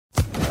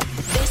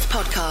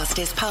podcast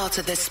is part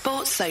of the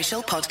Sports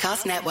Social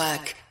Podcast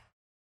Network.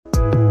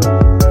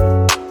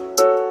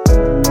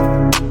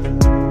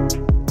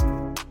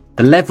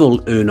 The level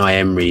Unai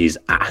Emery is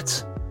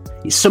at,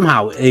 it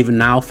somehow even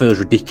now feels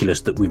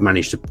ridiculous that we've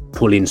managed to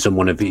pull in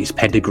someone of his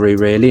pedigree,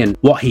 really, and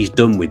what he's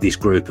done with this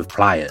group of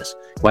players,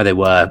 where they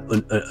were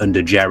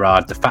under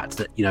Gerrard, the fact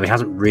that, he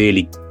hasn't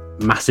really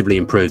massively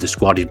improved the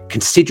squad,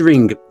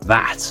 considering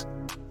that,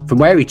 from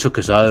where he took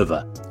us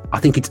over,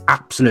 I think it's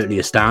absolutely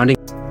astounding.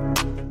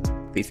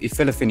 If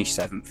Villa finished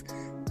 7th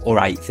or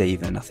 8th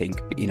even, I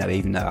think,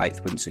 even though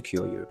 8th wouldn't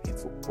secure European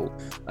football,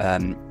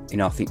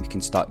 I think we can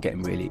start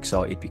getting really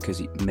excited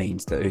because it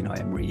means that Unai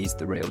Emery is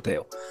the real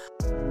deal.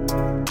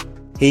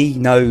 He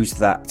knows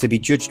that to be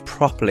judged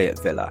properly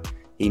at Villa,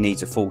 he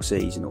needs a full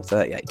season or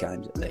 38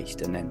 games at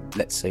least, and then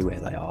let's see where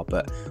they are.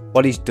 But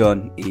what he's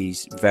done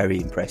is very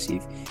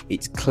impressive.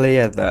 It's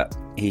clear that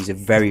he's a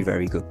very,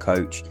 very good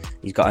coach.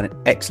 He's got an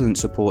excellent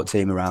support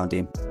team around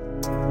him.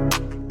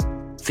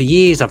 For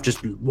years, I've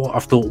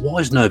thought, why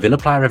does no Villa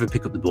player ever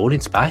pick up the ball in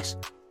space?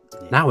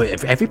 Yeah. Now,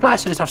 every player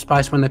seems to have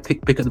space when they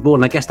pick up the ball,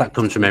 and I guess that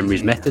comes from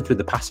Emery's method with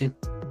the passing.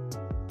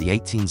 The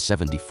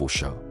 1874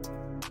 Show,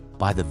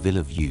 by the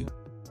Villa View.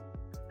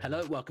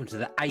 Hello, welcome to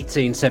the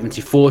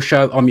 1874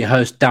 Show. I'm your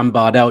host, Dan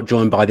Bardell,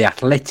 joined by the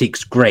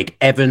Athletics' Greg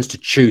Evans to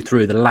chew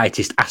through the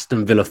latest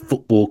Aston Villa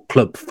Football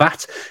Club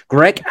fat.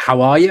 Greg, how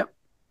are you?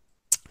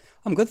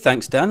 I'm good,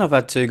 thanks, Dan. I've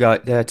had 2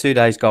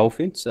 days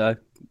golfing, so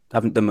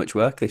haven't done much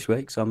work this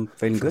week, so I'm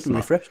feeling good and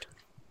refreshed.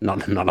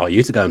 Not like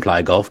you to go and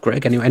play golf,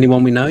 Greg.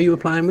 Anyone we know you were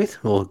playing with?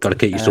 Or got to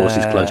keep your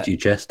sources close to your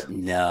chest?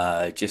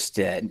 No, just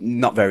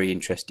not very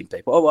interesting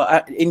people. Oh,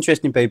 well,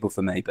 interesting people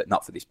for me, but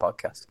not for this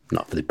podcast.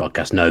 Not for the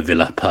podcast. No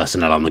Villa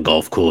personnel on the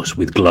golf course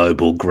with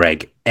Global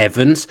Greg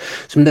Evans.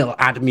 Some little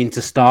admin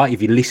to start.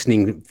 If you're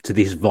listening to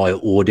this via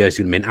audio, it's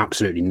going to mean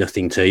absolutely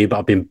nothing to you, but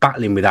I've been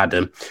battling with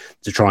Adam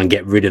to try and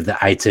get rid of the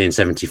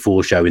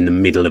 1874 Show in the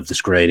middle of the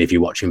screen if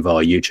you're watching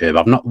via YouTube.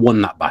 I've not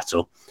won that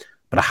battle,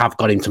 but I have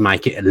got him to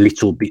make it a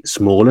little bit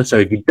smaller. So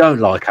if you don't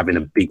like having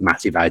a big,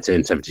 massive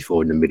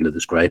 1874 in the middle of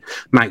the screen,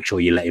 make sure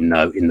you let him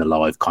know in the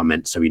live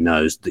comments so he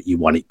knows that you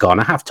want it gone.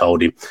 I have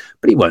told him,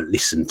 but he won't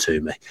listen to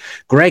me.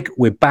 Greg,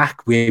 we're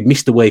back. We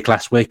missed a week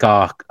last week.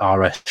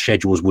 Our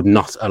schedules would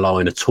not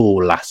align at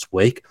all last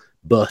week,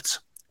 but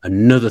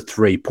another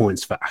 3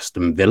 points for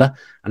Aston Villa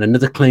and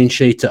another clean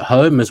sheet at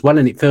home as well.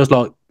 And it feels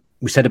like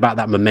we said about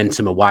that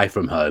momentum away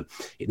from home.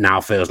 It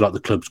now feels like the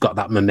club's got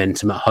that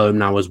momentum at home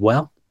now as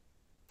well.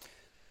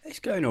 It's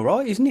going all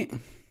right, isn't it?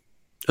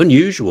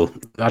 Unusual.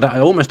 I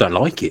almost don't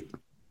like it.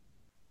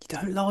 You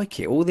don't like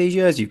it? All these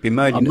years you've been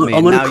moaning at me.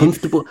 I'm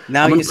uncomfortable.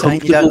 You're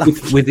saying you don't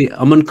like with it.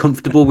 I'm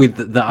uncomfortable with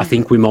that. I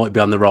think we might be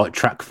on the right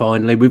track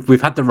finally.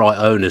 We've had the right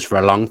owners for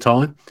a long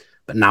time,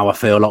 but now I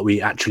feel like we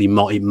actually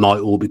might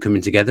all be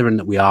coming together and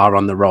that we are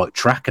on the right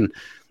track. And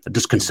that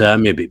does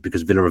concern me a bit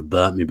because Villa have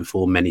burnt me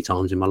before many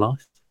times in my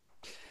life.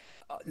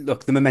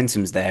 Look, the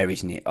momentum's there,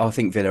 isn't it? I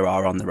think Villa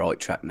are on the right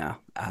track now,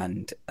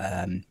 and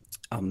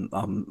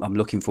I'm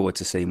looking forward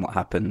to seeing what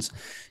happens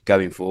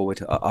going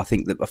forward. I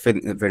think that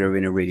Villa are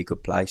in a really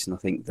good place, and I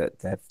think that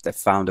they've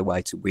found a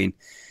way to win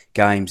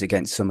games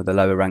against some of the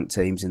lower ranked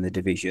teams in the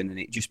division, and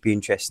it'd just be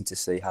interesting to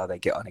see how they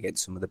get on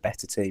against some of the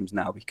better teams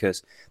now,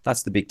 because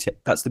that's the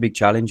big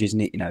challenge,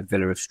 isn't it?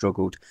 Villa have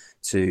struggled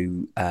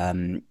to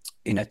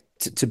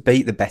to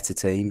beat the better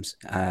teams,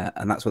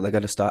 and that's what they're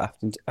going to start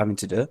having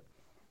to do.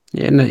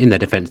 Yeah, in their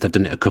defence, they've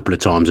done it a couple of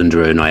times under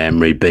Unai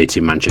Emery,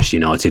 beating Manchester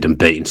United and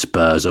beating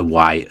Spurs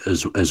away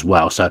as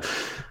well. So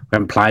we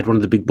haven't played one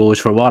of the big boys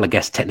for a while. I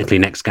guess technically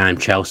next game,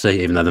 Chelsea,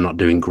 even though they're not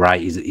doing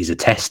great, is a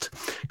test.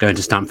 Going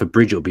to Stamford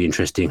Bridge, it'll be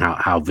interesting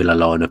how Villa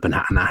line up and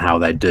how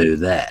they do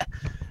there.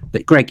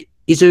 But Greg,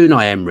 is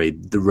Unai Emery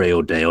the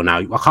real deal? Now,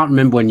 I can't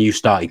remember when you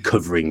started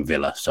covering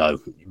Villa, so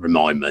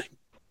remind me.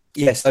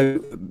 Yeah, so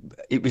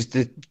it was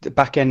the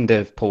back end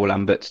of Paul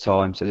Lambert's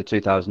time, so the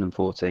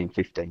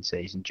 2014-15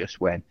 season, just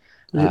when.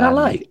 Was it that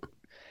late?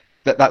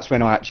 That's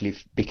when I actually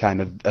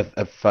became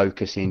a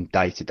focusing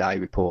day-to-day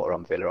reporter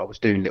on Villa. I was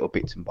doing little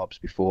bits and bobs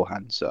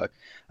beforehand, so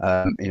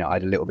I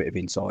had a little bit of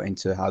insight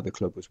into how the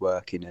club was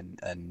working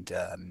and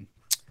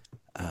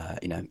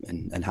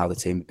how the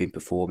team had been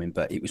performing.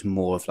 But it was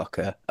more of like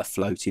a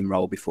floating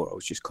role before. I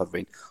was just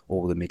covering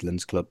all the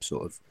Midlands clubs,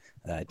 sort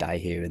of day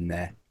here and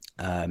there.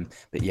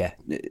 But yeah,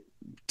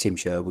 Tim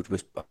Sherwood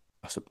was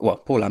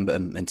Paul Lambert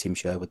and Tim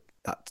Sherwood.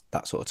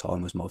 That sort of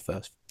time was my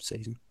first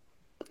season.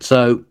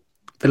 So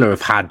Villa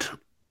have had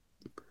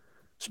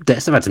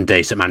some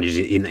decent managers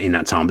in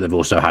that time, but they've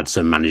also had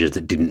some managers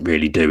that didn't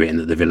really do it and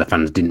that the Villa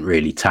fans didn't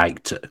really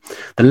take to.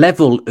 The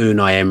level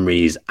Unai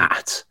Emery is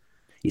at,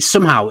 it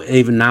somehow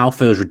even now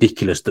feels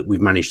ridiculous that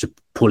we've managed to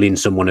pull in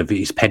someone of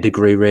his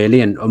pedigree,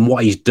 really, and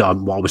what he's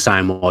done. What I was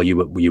saying while you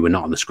were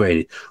not on the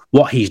screen,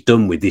 what he's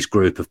done with this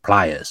group of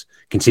players,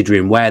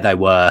 considering where they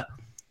were,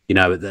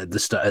 at the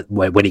start,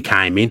 when he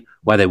came in,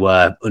 where they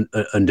were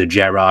under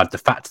Gerrard, the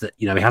fact that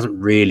he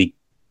hasn't really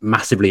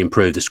massively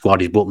improved the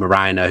squad. He's brought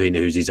Moreno,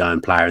 who's his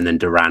own player, and then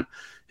Duran,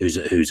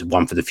 who's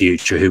one for the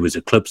future, who was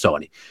a club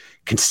signing.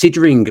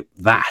 Considering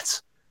that,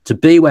 to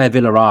be where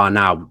Villa are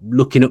now,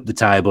 looking up the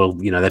table,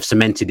 they've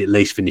cemented at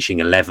least finishing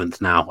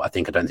 11th now. I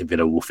don't think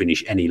Villa will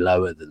finish any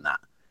lower than that.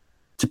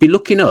 To be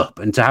looking up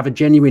and to have a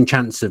genuine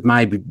chance of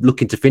maybe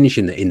looking to finish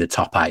in the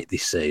top 8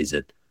 this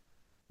season,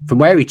 from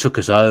where he took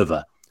us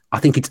over, I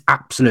think it's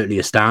absolutely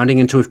astounding.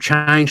 And to have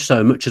changed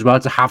so much as well,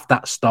 to have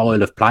that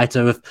style of play,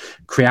 to have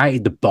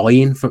created the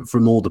buy-in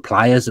from all the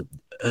players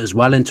as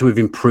well, and to have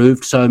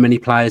improved so many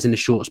players in a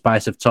short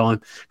space of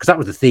time. Because that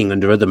was the thing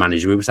under other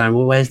managers. We were saying,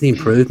 well, where's the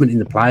improvement in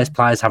the players?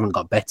 Players haven't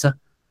got better.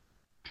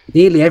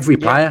 Nearly every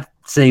player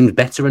seems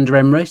better under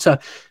Emery. So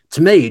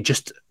to me,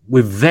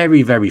 we're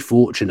very, very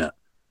fortunate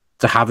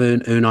to have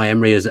Unai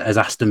Emery as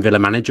Aston Villa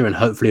manager, and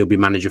hopefully he'll be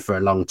manager for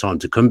a long time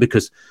to come,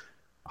 because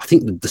I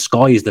think the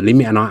sky is the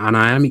limit, and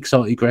I am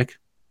excited, Greg.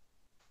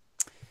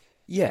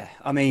 Yeah,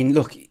 I mean,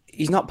 look,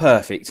 he's not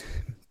perfect,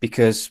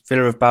 because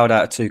Villa have bowed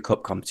out of 2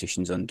 cup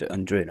competitions under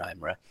Unai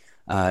Emery.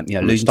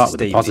 Losing start to with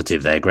Steve the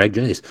positive there, Greg.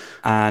 Jeez.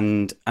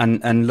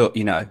 And look,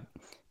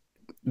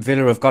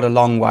 Villa have got a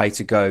long way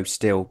to go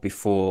still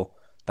before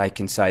they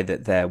can say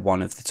that they're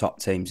one of the top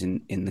teams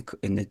in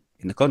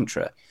the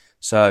country.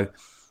 So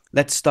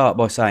let's start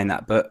by saying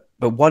that. But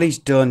what he's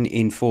done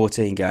in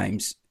 14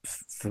 games,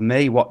 for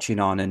me, watching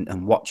on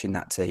and watching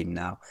that team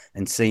now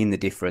and seeing the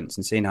difference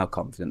and seeing how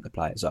confident the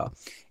players are,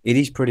 it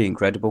is pretty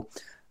incredible.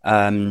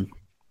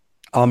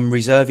 I'm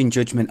reserving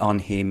judgment on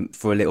him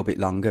for a little bit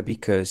longer,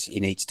 because he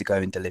needs to go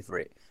and deliver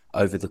it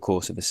over the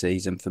course of a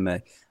season for me.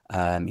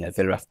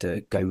 Villa have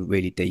to go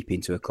really deep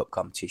into a cup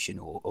competition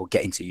or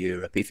get into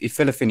Europe. If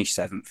Villa finish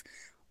 7th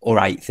or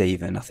 8th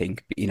even, I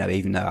think,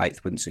 even though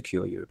 8th wouldn't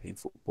secure European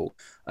football,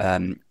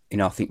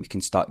 I think we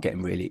can start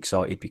getting really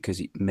excited, because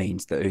it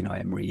means that Unai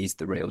Emery is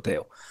the real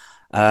deal.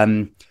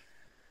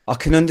 I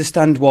can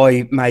understand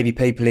why maybe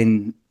people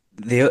in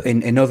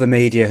other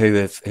media who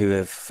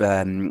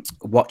have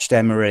watched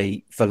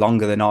Emery for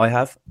longer than I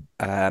have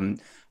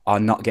are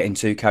not getting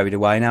too carried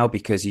away now,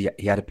 because he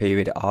had a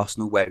period at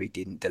Arsenal where he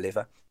didn't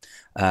deliver.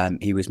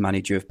 He was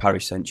manager of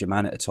Paris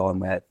Saint-Germain at a time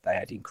where they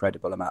had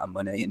incredible amount of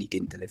money, and he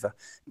didn't deliver.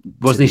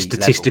 Wasn't he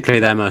statistically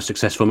their most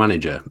successful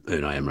manager,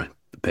 Unai Emery,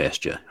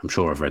 PSG? I'm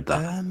sure I've read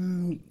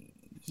that.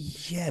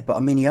 Yeah, but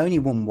I mean, he only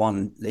won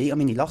 1 league. I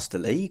mean, he lost the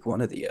league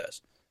one of the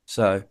years.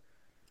 So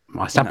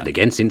it's happened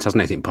again since,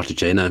 hasn't it? I think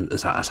Pochettino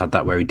has had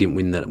that where he didn't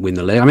win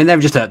the league. I mean, they're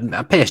just a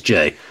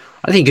PSG.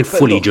 I think you can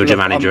fully judge a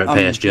manager at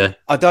PSG.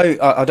 I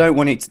don't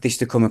want this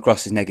to come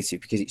across as negative,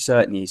 because it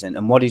certainly isn't.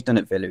 And what he's done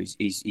at Villa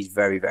is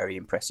very, very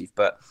impressive.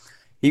 But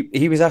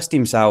he was asked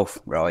himself,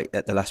 right,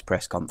 at the last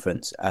press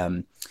conference,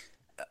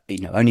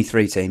 only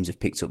 3 teams have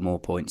picked up more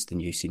points than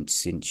you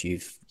since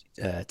you've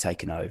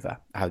taken over.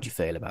 How do you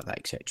feel about that,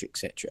 etc.,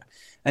 etc.?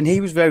 And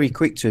he was very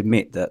quick to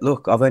admit that,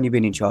 look, I've only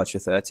been in charge for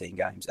 13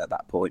 games at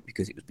that point,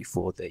 because it was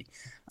before the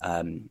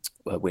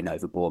win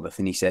over Bournemouth.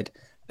 And he said,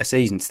 a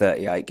season's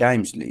 38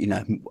 games.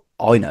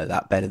 I know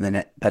that better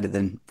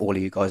than all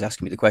of you guys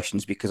asking me the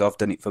questions, because I've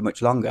done it for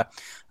much longer.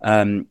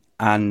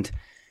 And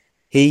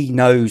he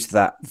knows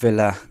that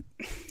Villa,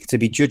 to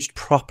be judged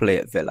properly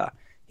at Villa,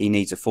 he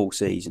needs a full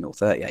season or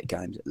 38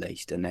 games at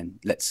least, and then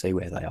let's see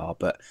where they are.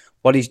 But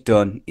what he's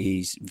done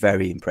is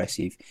very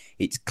impressive.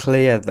 It's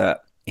clear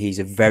that he's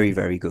a very,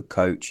 very good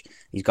coach.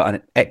 He's got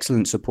an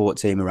excellent support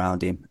team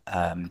around him.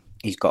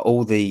 He's got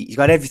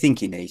everything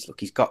he needs.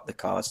 Look, he's got the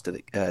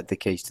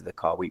keys to the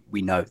car.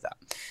 We know that.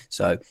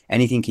 So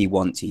anything he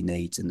wants, he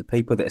needs, and the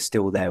people that are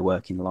still there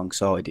working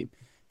alongside him,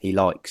 he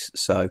likes.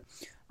 So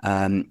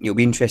it'll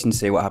be interesting to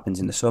see what happens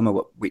in the summer,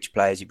 which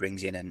players he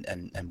brings in,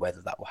 and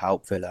whether that will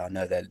help Villa. I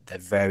know they're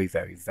very,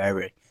 very,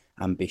 very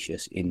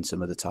ambitious in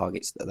some of the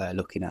targets that they're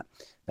looking at.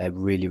 They're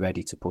really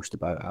ready to push the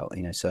boat out.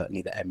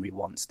 Certainly that Emery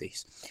wants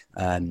this.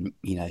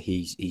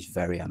 He's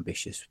very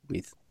ambitious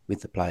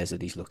with the players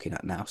that he's looking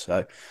at now.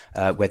 So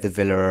whether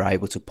Villa are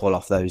able to pull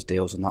off those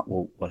deals or not,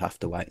 we'll have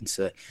to wait and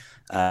see.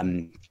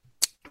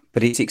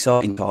 But it's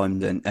exciting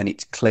times, and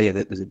it's clear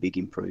that there's a big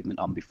improvement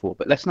on before.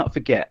 But let's not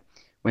forget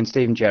when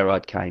Steven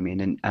Gerrard came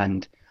in,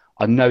 and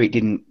I know it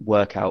didn't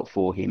work out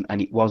for him,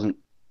 and it wasn't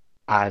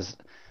as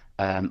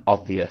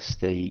obvious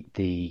the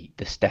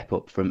step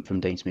up from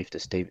Dean Smith to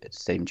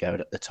Steven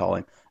Gerrard at the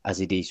time as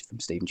it is from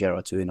Steven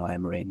Gerrard to Unai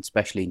Emery,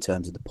 especially in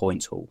terms of the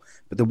points haul.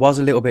 But there was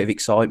a little bit of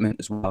excitement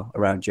as well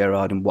around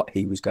Gerrard and what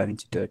he was going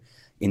to do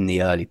in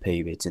the early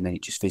periods, and then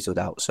it just fizzled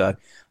out. So,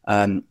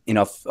 I've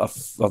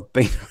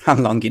been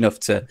around long enough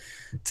to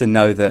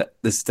know that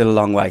there's still a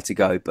long way to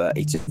go, but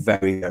it's a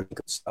very, very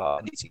good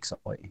start, and it's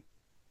exciting.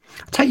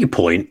 I take your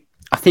point.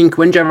 I think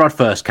when Gerrard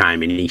first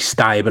came in, he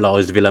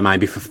stabilised Villa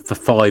maybe for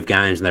 5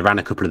 games, and they ran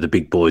a couple of the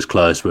big boys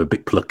close, were a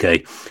bit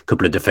plucky, a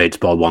couple of defeats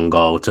by 1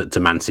 goal to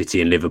Man City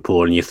and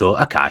Liverpool, and you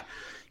thought, okay,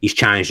 he's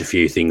changed a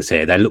few things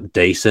here. They look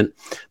decent.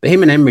 But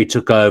him and Emery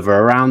took over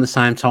around the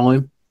same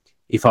time,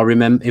 if I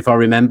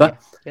remember.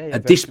 Yeah,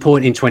 at this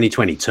point in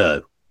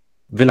 2022,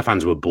 Villa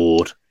fans were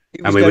bored.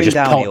 It was going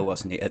downhill,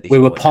 wasn't it? We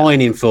were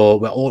pining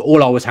for,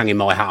 all I was hanging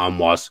my hat on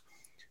was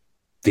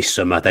this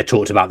summer. They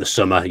talked about the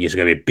summer. It's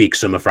going to be a big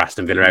summer for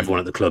Aston Villa. Everyone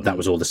at the club, that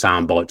was all the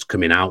sound bites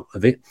coming out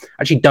of it.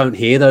 Actually, don't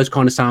hear those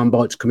kind of sound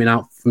bites coming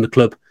out from the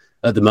club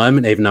at the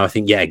moment, even though I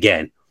think,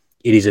 again,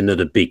 it is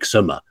another big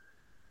summer.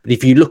 But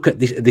if you look at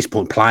this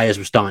point, players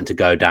were starting to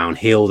go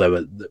downhill.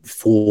 The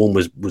form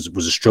was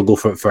a struggle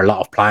for a lot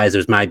of players. There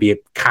was maybe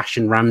Cash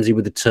and Ramsey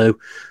were the two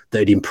that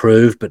had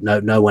improved, but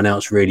no one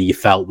else really you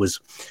felt was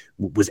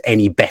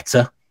any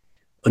better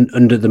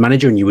under the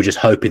manager. And you were just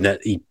hoping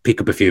that he'd pick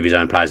up a few of his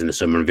own players in the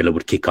summer and Villa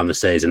would kick on the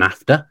season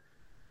after.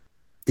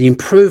 The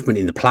improvement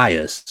in the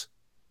players.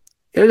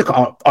 Look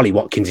at Ollie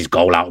Watkins'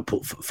 goal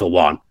output for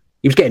one.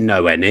 He was getting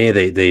nowhere near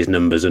these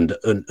numbers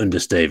under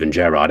Steven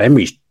Gerrard.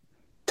 Emery's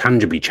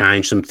tangibly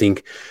changed something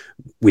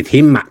with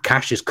him. Matt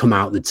Cash has come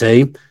out of the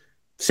team,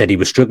 said he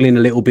was struggling a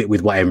little bit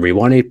with what Emery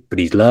wanted, but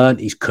he's learned,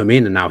 he's come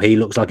in, and now he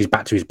looks like he's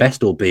back to his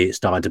best, albeit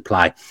starting to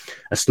play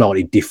a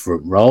slightly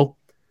different role.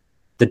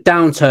 The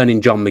downturn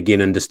in John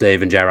McGinn under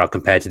Steven Gerrard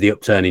compared to the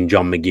upturn in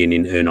John McGinn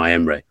in Unai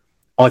Emery,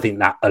 I think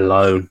that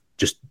alone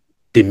just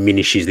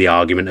diminishes the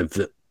argument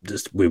of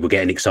we were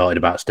getting excited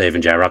about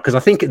Steven Gerrard, because I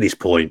think at this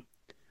point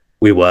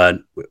we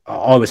weren't.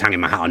 I was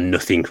hanging my hat on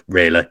nothing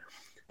really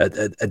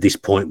at this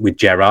point with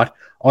Gerrard.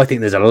 I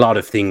think there's a lot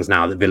of things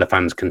now that Villa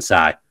fans can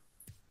say,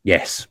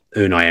 yes,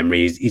 Unai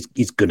Emery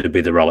is going to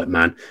be the right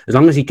man. As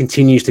long as he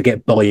continues to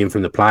get buy-in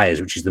from the players,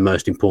 which is the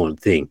most important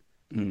thing,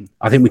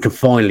 I think we can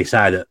finally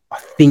say that I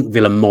think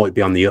Villa might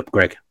be on the up,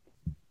 Greg.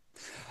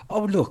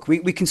 Oh, look,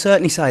 we can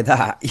certainly say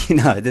that. You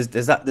know,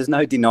 there's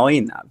no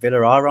denying that.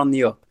 Villa are on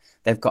the up.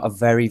 They've got a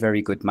very,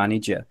 very good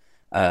manager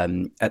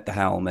at the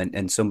helm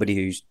and somebody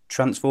who's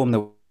transformed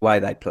the way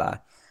they play,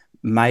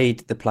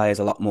 made the players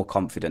a lot more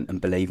confident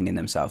and believing in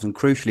themselves. And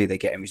crucially, they're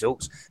getting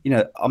results. You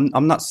know,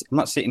 I'm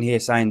not sitting here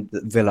saying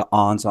that Villa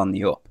aren't on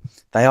the up.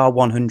 They are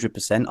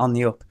 100% on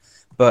the up.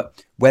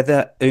 But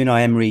whether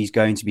Unai Emery is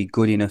going to be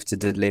good enough to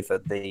deliver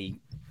the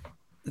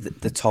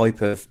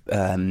type of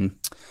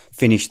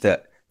finish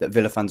that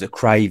Villa fans are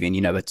craving,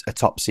 you know, a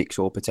top six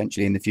or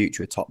potentially in the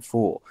future a top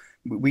four,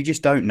 we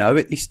just don't know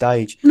at this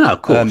stage. No,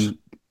 of course.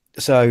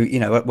 So, you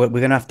know, we're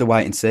going to have to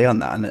wait and see on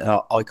that. And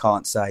I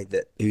can't say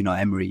that Unai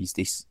Emery is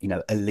this, you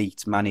know,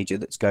 elite manager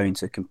that's going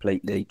to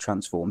completely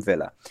transform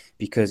Villa,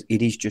 because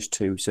it is just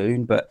too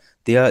soon. But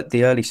the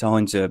early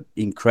signs are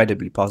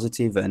incredibly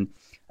positive. And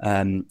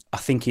I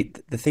think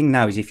the thing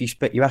now is, if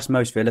you ask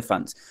most Villa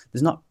fans,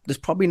 there's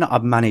probably not a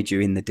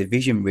manager in the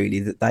division really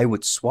that they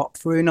would swap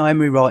for Unai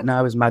Emery right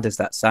now, as mad as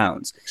that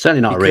sounds.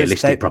 Certainly not a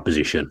realistic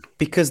proposition.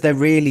 Because they're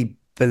really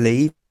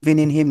believing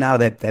in him now.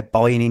 They're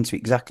buying into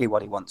exactly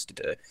what he wants to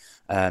do.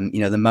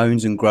 You know, the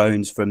moans and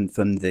groans from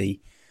the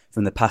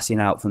passing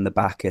out from the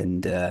back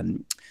and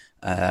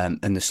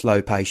the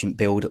slow, patient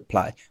build-up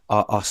play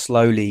are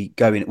slowly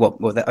going.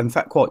 Well, in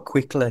fact, quite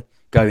quickly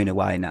going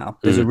away now.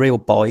 There's a real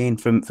buy-in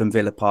from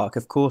Villa Park.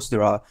 Of course,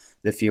 there are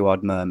the few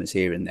odd murmurs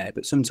here and there,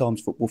 but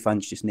sometimes football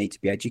fans just need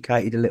to be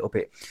educated a little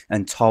bit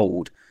and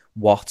told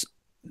what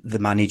the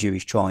manager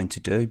is trying to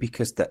do,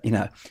 because that, you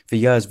know, for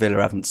years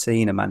Villa haven't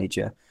seen a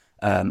manager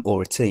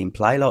or a team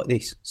play like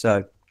this.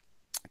 So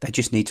they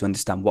just need to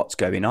understand what's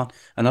going on.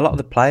 And a lot of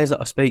the players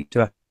that I speak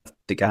to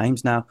after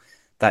games now,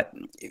 that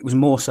it was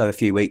more so a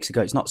few weeks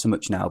ago. It's not so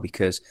much now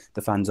because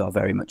the fans are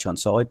very much on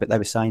side, but they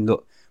were saying,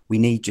 look, we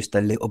need just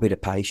a little bit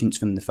of patience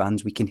from the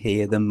fans. We can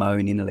hear them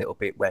moaning a little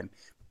bit when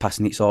we're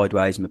passing it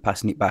sideways and we're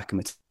passing it back and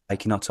we're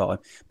taking our time.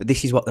 But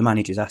this is what the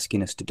manager's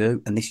asking us to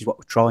do, and this is what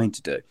we're trying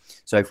to do.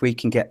 So if we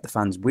can get the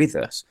fans with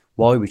us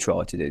while we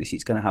try to do this,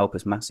 it's going to help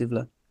us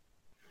massively.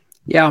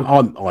 Yeah, I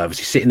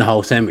obviously sit in the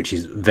whole team, which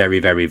is very,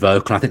 very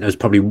vocal. I think there was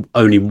probably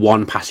only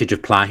one passage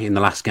of play in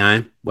the last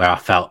game where I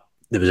felt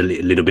there was a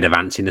little bit of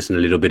antsiness and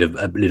a little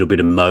bit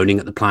of moaning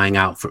at the playing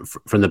out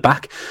from the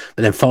back.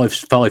 But then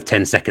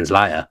 5-10 seconds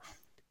later,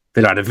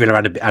 Villa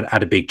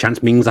had a big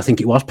chance. Mings, I think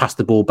it was, passed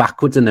the ball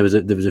backwards, and there was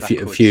a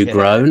few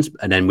groans,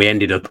 and then we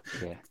ended up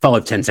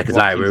 5-10 seconds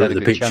later. We were at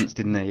the pitch. Chance,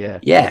 didn't they? Yeah.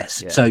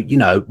 Yes. Yeah. So you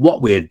know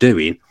what we're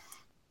doing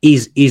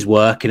is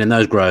working, and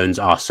those groans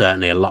are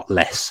certainly a lot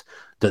less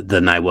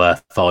than they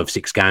were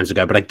 5-6 games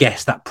ago. But I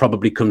guess that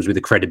probably comes with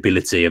the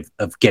credibility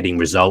of getting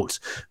results.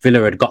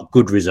 Villa had got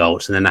good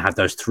results, and then they had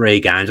those 3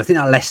 games. I think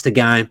that Leicester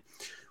game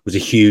was a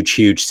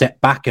huge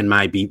setback, and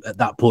maybe at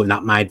that point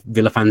that made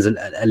Villa fans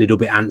a little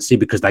bit antsy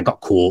because they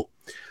got caught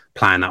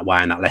playing that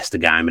way in that Leicester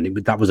game,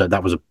 and that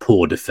was a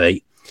poor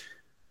defeat.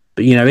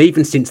 But you know,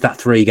 even since that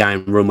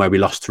 3-game run where we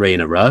lost 3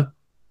 in a row,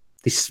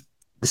 there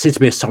seems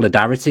to be a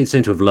solidarity. It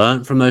seems to have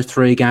learnt from those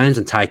 3 games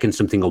and taken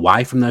something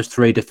away from those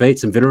 3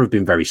 defeats. And Villa have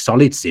been very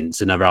solid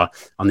since, and are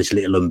on this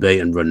little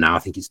unbeaten run now. I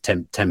think it's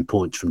 10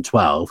 points from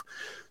 12.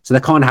 So they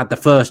kind of had the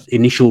first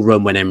initial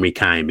run when Emery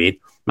came in,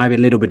 maybe a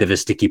little bit of a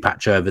sticky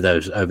patch over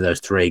those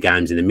 3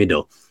 games in the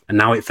middle. And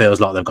now it feels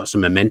like they've got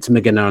some momentum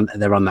again.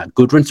 They're on that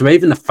good run. So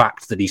even the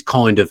fact that he's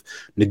kind of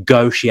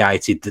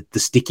negotiated the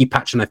sticky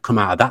patch and they've come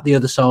out of that the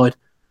other side,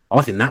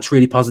 I think that's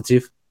really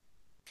positive.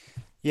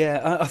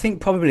 Yeah, I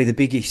think probably the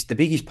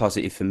biggest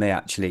positive for me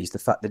actually is the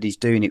fact that he's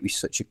doing it with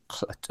such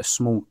a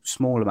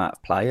small amount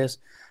of players.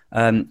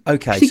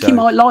 Okay, I think he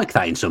might like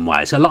that in some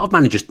ways. A lot of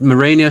managers,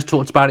 Mourinho's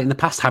talked about it in the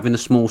past, having a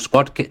small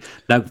squad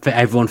for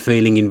everyone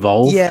feeling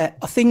involved. Yeah,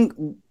 I think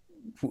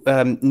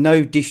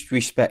no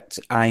disrespect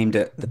aimed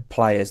at the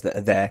players that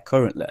are there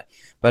currently,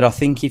 but I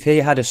think if he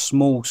had a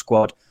small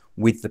squad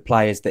with the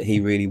players that he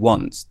really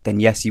wants, then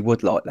yes, he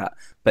would like that.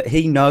 But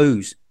he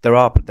knows there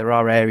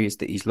are areas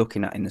that he's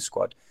looking at in the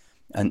squad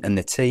and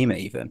the team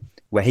even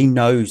where he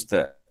knows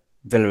that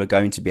Villa are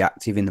going to be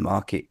active in the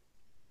market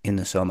in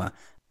the summer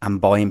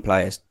and buying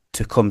players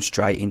to come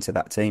straight into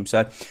that team.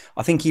 So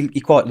I think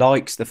he quite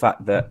likes the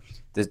fact that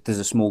there's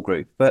a small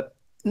group, but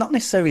not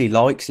necessarily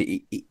likes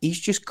it. He's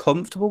just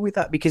comfortable with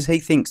that because he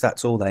thinks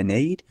that's all they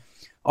need.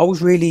 I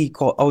was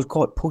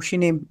quite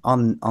pushing him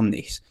on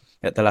this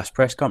at the last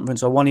press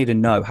conference. I wanted to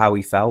know how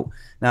he felt.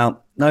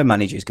 Now, no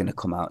manager is going to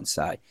come out and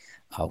say,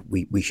 "Oh,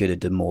 we should have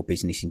done more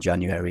business in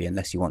January,"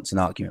 unless he wants an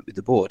argument with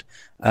the board.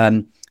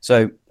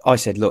 So I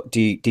said, "Look,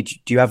 do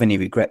you have any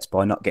regrets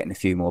by not getting a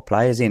few more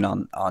players in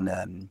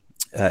in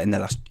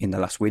the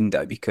last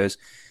window? Because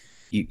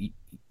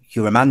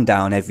you're a man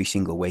down every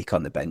single week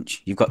on the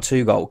bench. You've got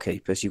 2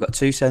 goalkeepers. You've got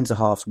 2 centre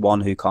halves,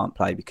 one who can't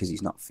play because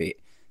he's not fit.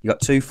 You've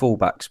got 2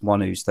 fullbacks,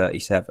 one who's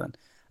 37.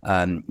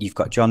 You've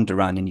got John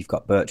Duran and you've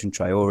got Bertrand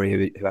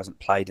Traore who hasn't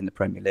played in the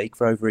Premier League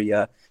for over a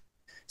year.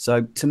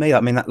 So to me,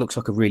 I mean, that looks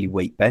like a really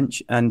weak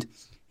bench." And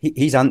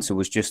his answer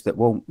was just that,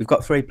 well, we've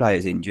got 3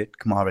 players injured,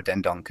 Kamara,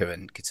 Dendoncker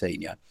and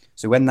Coutinho.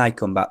 So when they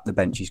come back, the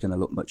bench is going to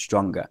look much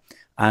stronger.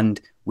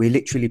 And we're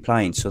literally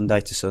playing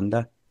Sunday to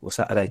Sunday or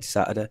Saturday to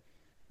Saturday.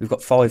 We've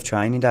got 5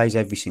 training days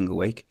every single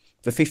week.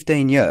 For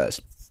 15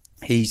 years,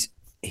 he's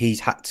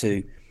had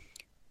to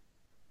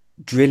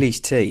drill his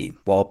team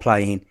while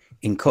playing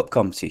in cup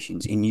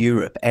competitions in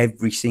Europe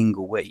every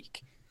single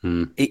week.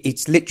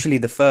 It's literally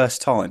the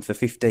first time for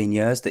 15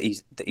 years that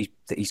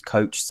he's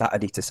coached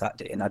Saturday to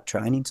Saturday and had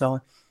training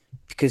time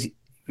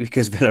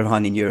because Villa are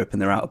in Europe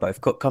and they're out of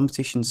both cup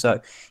competitions.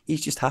 So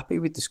he's just happy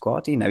with the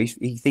squad. You know,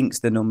 he thinks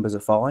the numbers are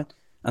fine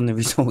and the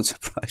results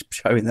are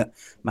showing that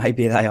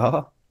maybe they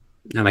are.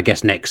 And I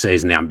guess next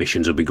season the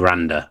ambitions will be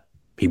grander.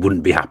 He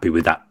wouldn't be happy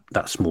with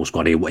that small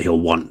squad. He'll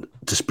want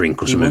to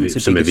sprinkle some of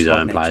his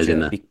own players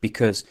in there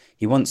because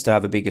he wants to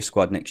have a bigger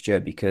squad next year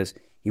because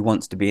he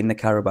wants to be in the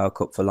Carabao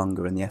Cup for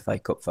longer and the FA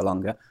Cup for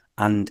longer.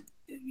 And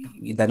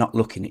they're not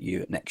looking at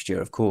you next year,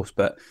 of course.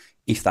 But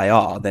if they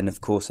are, then of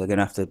course they're going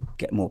to have to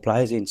get more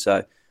players in.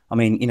 So I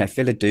mean, you know, if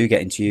Villa do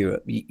get into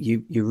Europe,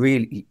 you're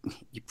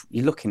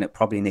looking at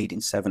probably needing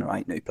 7 or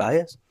 8 new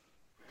players.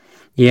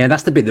 Yeah,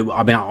 that's the bit that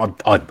I mean.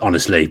 I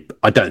honestly,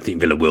 I don't think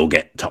Villa will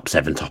get top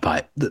 7, top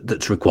 8.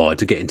 That's required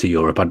to get into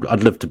Europe.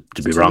 I'd love to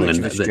be wrong. It's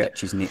too much of a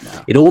stretch, isn't it?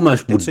 Now it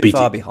almost would too be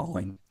far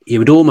behind. It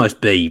would almost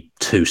be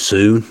too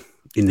soon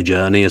in the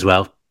journey as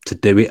well to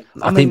do it.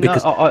 I think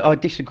because I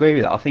disagree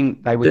with that. I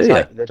think they would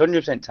take. They'd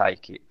 100%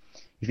 take it.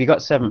 If you got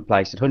 7th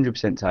place, they'd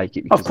 100% take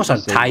it. Of course,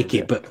 I'd take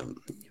it, but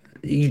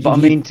I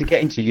mean, to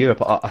get into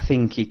Europe, I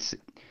think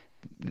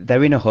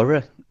they're in a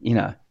hurry. You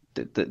know,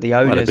 the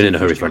owners they've been in a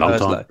hurry for a long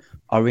time.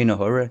 Are in a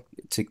hurry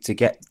to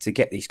get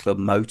this club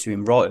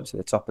motoring right up to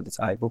the top of the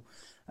table,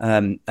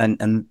 and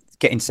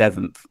getting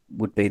 7th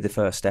would be the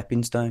first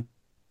stepping stone.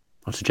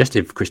 I suggest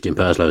if Christian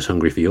Perslow was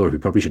hungry for Europe, he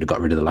probably should have got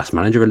rid of the last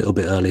manager a little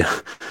bit earlier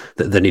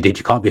than he did.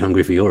 You can't be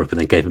hungry for Europe and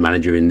then keep a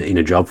manager in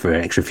a job for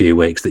an extra few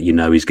weeks that you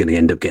know he's going to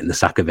end up getting the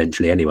sack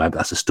eventually anyway. But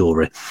that's a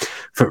story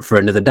for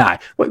another day.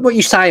 What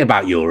you say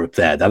about Europe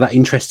there, though, that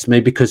interests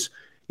me because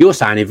you're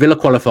saying if Villa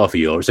qualify for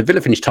Europe, so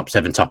Villa finish top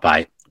 7, top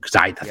 8, because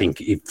 8, I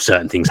think if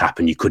certain things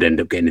happen, you could end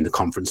up getting in the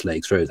Conference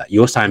League through that.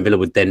 You're saying Villa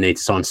would then need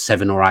to sign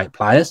 7 or 8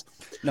 players?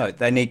 No,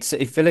 they need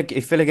to. If Villa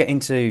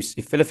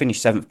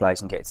finish 7th place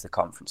and get into the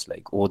Conference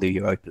League or the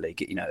Europa League,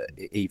 you know,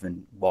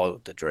 even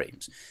wilder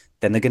dreams,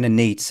 then they're going to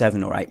need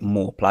 7 or 8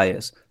 more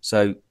players.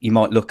 So you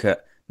might look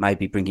at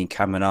maybe bringing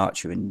Cameron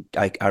Archer and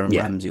Aaron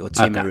Ramsey or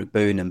Timo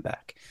Rubunen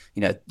back.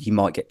 You know, you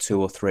might get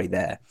 2 or 3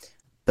 there.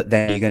 But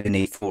then you're going to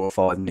need 4 or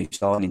 5 new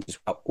signings as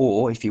well.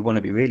 Or if you want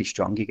to be really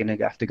strong, you're going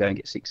to have to go and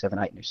get 6, 7,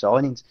 8 new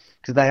signings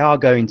because they are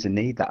going to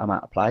need that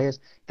amount of players.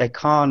 They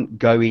can't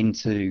go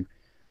into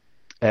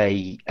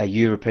a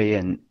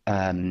European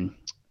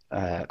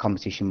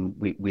competition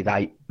with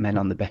 8 men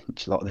on the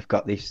bench like they've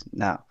got this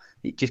now.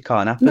 It just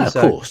can't happen. No, of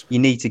course. You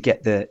need to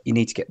get the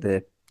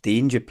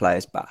injured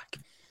players back.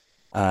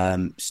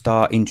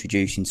 Start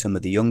introducing some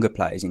of the younger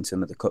players in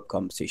some of the cup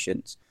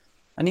competitions.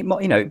 And it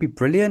might, you know, it'd be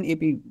brilliant.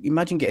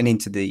 Imagine getting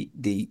into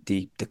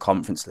the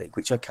Conference League,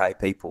 which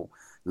people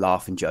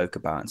laugh and joke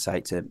about and say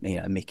it's a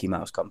Mickey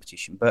Mouse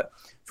competition. But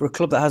for a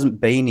club that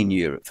hasn't been in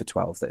Europe for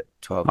 12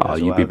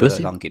 years, you'd be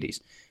buzzing. How long it is,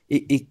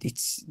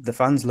 it's the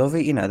fans love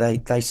it. You know,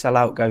 they sell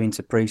out going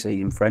to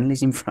pre-season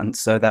friendlies in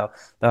France, so they'll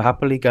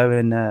happily go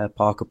and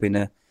park up in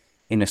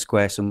a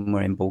square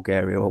somewhere in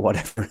Bulgaria or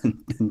whatever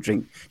and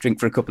drink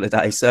for a couple of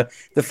days. So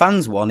the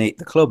fans want it,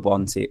 the club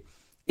wants it.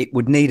 It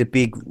would need a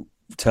big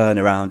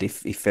turnaround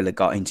if Villa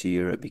got into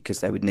Europe because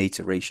they would need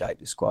to reshape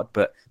the squad.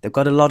 But they've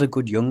got a lot of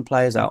good young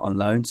players out on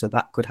loan, so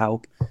that could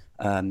help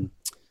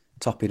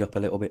top it up a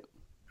little bit.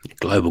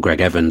 Global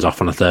Greg Evans off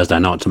on a Thursday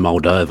night to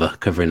Moldova,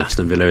 covering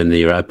Aston Villa in the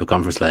Europa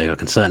Conference League. I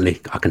can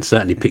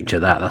certainly picture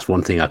that. That's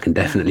one thing I can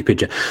definitely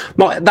picture.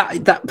 I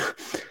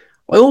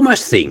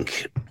almost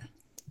think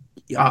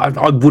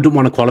I wouldn't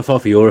want to qualify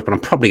for Europe, and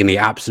I'm probably going to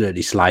get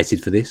absolutely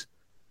slighted for this.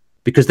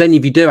 Because then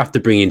if you do have to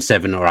bring in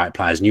 7 or 8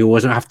 players, and you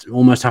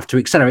almost have to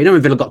accelerate. You know,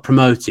 when Villa got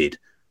promoted,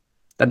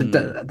 they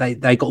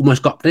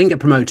didn't get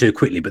promoted too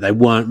quickly, but they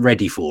weren't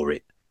ready for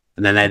it.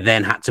 And then they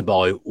had to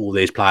buy all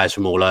these players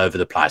from all over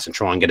the place and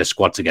try and get a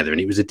squad together.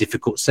 And it was a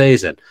difficult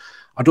season.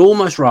 I'd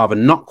almost rather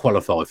not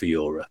qualify for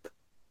Europe,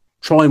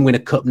 try and win a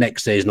cup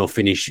next season or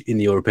finish in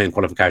the European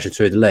qualification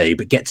through the league,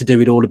 but get to do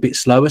it all a bit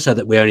slower so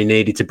that we only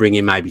needed to bring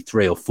in maybe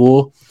 3 or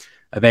 4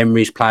 of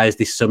Emery's players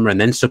this summer and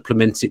then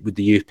supplement it with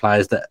the youth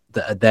players that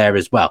are there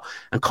as well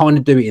and kind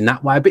of do it in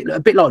that way, a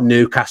bit like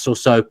Newcastle.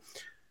 So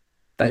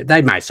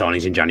they made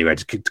signings in January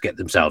to get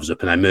themselves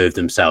up and they moved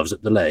themselves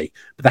up the league,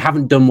 but they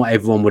haven't done what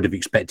everyone would have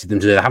expected them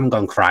to do. They haven't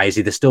gone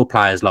crazy. There's still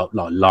players like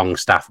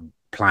Longstaff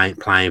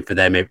playing for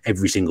them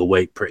every single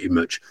week pretty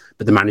much,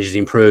 but the managers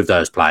improved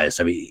those players,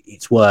 so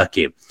it's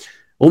working.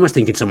 Almost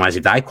think in some ways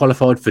if they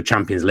qualified for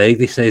Champions League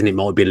this season, it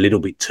might be a little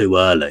bit too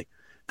early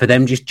for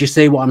them. Just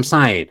see what I'm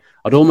saying?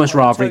 I'd almost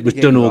rather it was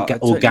done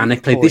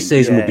organically. This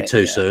season would be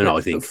too soon,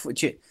 I think.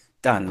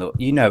 Dan, look,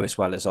 you know as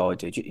well as I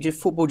do,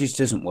 football just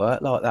doesn't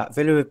work like that.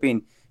 Villa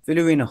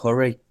are in a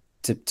hurry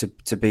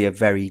to be a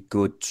very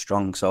good,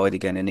 strong side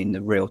again and in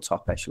the real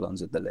top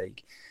echelons of the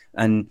league.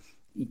 And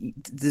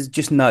there's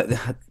just no...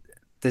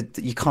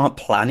 you can't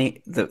plan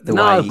it the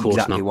way you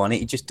exactly want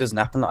it. It just doesn't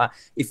happen like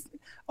that.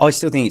 I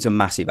still think it's a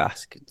massive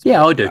ask.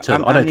 Yeah, I do too.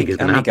 I don't think it's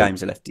going to happen. How many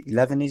games are left?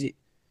 11, is it?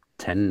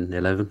 10,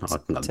 11? I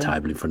haven't got the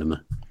table in front of me.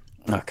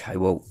 Okay,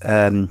 well...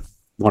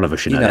 one of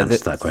us should know the answer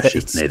to that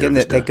question.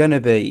 They're going to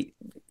be...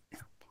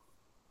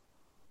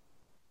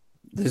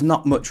 There's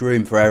not much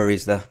room for error,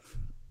 is there?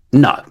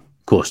 No,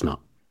 of course not.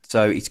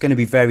 So it's going to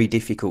be very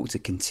difficult to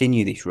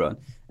continue this run.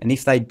 And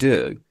if they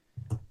do,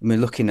 we're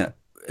looking at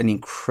an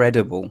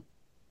incredible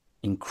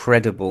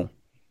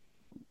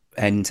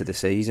end to the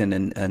season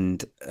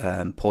and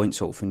points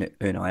haul from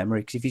Unai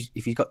Emery. Because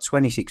if he's got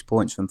 26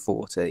 points from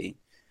 14,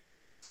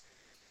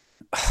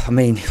 I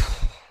mean,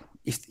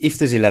 if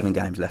there's 11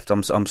 games left,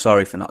 I'm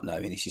sorry for not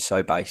knowing. This is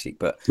so basic,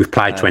 but we've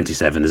played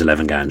 27. There's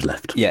 11 games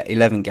left. Yeah,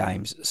 11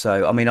 games.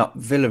 So I mean,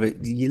 Villa,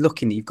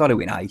 you've got to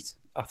win 8,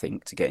 I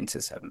think, to get into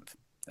the 7th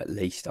at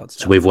least. I'd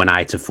say. So we've won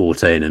 8 of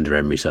 14 under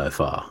Emery so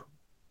far.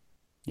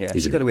 Yeah,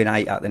 you've got to win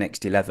 8 out of the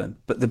next 11.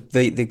 But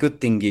the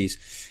good thing is,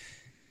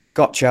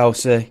 got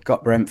Chelsea,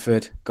 got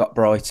Brentford, got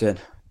Brighton.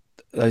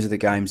 Those are the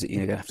games that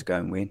you're going to have to go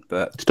and win.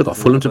 But still got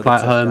Fulham to play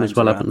at home as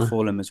well, haven't they?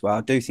 Fulham as well.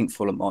 I do think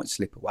Fulham might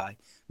slip away.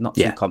 Not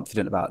too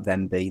confident about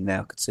them being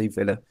there. I could see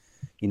Villa,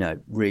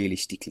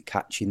 realistically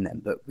catching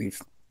them. But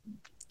with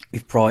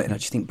Brighton, I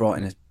just think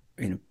Brighton is,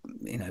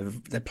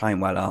 they're playing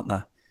well, aren't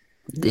they?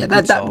 Yeah,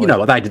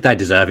 they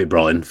deserve it,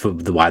 Brighton, for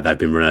the way they've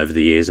been run over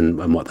the years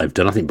and what they've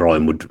done. I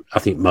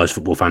think most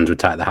football fans would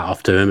take the hat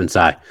off to them and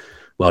say,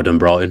 well done,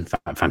 Brighton.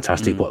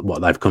 Fantastic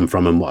what they've come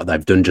from and what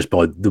they've done just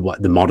by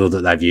the model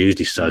that they've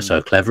used is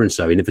so clever and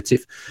so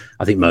innovative.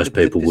 I think most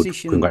people would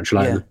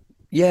congratulate them.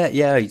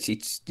 Yeah,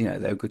 it's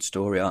they're a good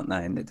story, aren't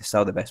they? And they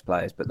sell the best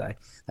players, but they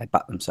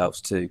back themselves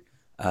to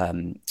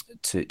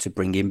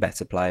bring in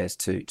better players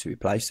to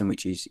replace them,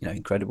 which is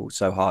incredible.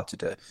 So hard to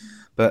do.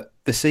 But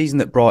the season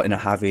that Brighton are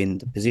having,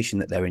 the position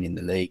that they're in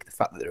the league, the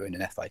fact that they're in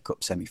an FA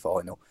Cup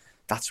semi-final,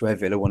 that's where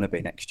Villa want to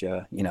be next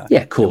year. Yeah,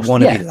 of course. They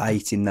want to be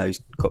late in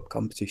those cup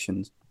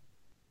competitions.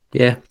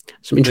 Yeah,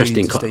 some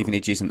interesting.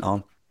 Stevenage isn't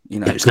on.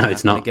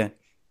 It's not. Again.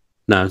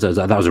 No,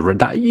 that was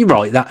you're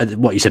right. That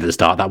what you said at the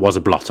start, that was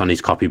a blot on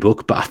his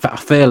copybook. But I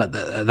feel at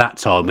that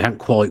time we hadn't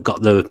quite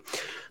got the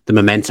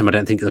momentum. I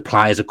don't think the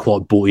players are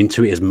quite bought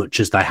into it as much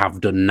as they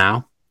have done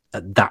now.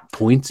 At that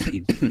point,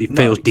 it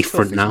feels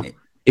different now.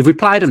 If we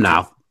played them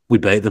now, we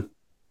beat them.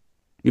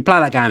 You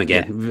play that game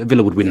again,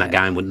 Villa would win that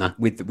game, wouldn't they?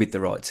 With the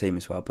right team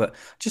as well. But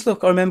just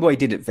look, I remember what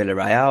he did at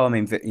Villarreal. I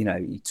mean,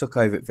 he took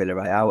over at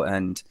Villarreal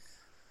and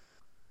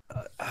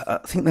I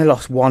think they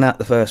lost 1 out of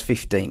the first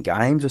 15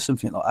 games or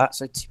something like that.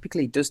 So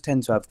typically he does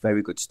tend to have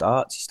very good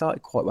starts. He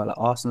started quite well at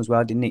Arsenal as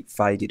well, didn't he?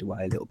 Faded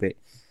away a little bit.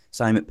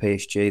 Same at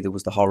PSG. There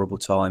was the horrible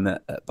time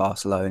at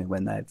Barcelona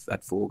when they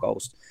had 4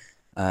 goals.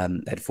 They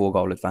had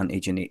 4-goal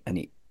advantage and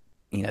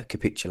it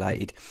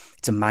capitulated.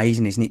 It's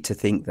amazing, isn't it, to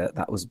think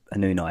that was a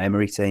Unai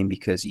Emery team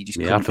because you just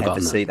couldn't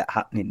ever see that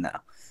happening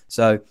now.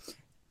 So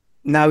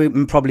now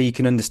probably you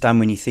can understand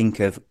when you think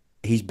of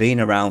he's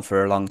been around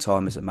for a long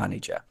time as a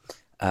manager.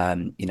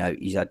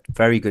 He's had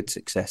very good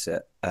success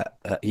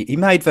he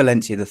made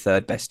Valencia the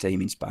 3rd best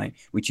team in Spain,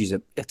 which is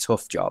a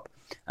tough job.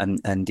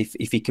 And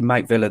if he can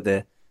make Villa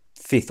the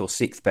 5th or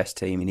 6th best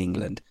team in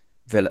England,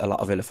 a lot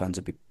of Villa fans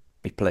would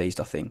be pleased,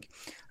 I think.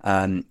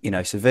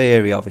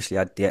 Sevilla, he obviously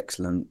had the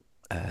excellent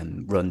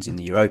runs in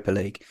the Europa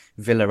League.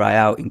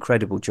 Villarreal,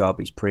 incredible job,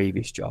 his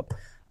previous job.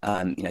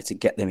 To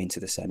get them into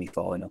the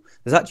semi-final.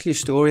 There's actually a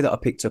story that I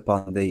picked up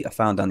I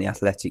found on The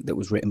Athletic that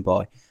was written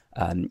by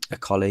a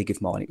colleague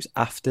of mine. It was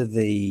after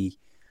the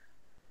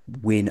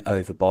win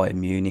over Bayern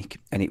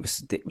Munich, and it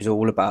was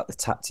all about the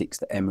tactics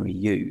that Emery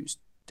used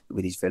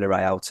with his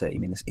Villarreal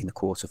team in the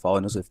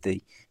quarterfinals of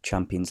the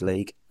Champions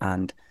League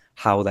and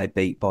how they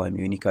beat Bayern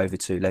Munich over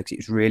 2 legs. It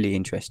was really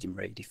interesting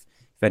read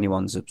if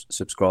anyone's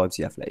subscribed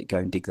to the Athletic, go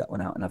and dig that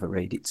one out and have a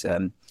read. It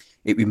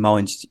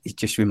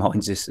just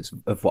reminds us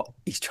of what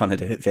he's trying to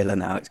do at Villa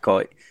now. It's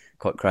quite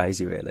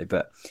crazy, really.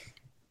 But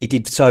he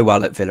did so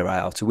well at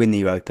Villarreal to win the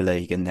Europa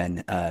League and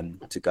then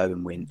to go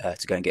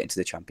and get into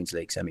the Champions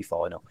League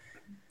semi-final.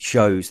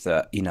 Shows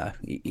that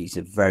he's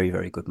a very,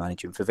 very good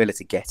manager, and for Villa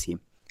to get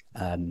him,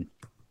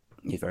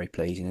 he's very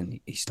pleasing, and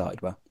he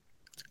started well.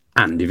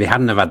 And if he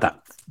hadn't have had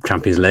that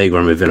Champions League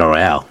run with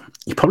Villarreal,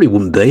 he probably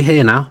wouldn't be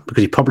here now,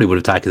 because he probably would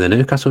have taken the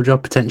Newcastle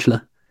job potentially.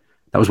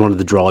 That was one of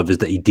the drivers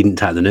that he didn't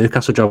take the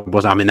Newcastle job.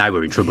 I mean, they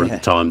were in trouble at the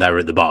time; they were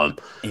at the bottom.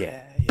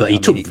 Yeah. But he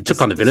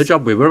took on the Villa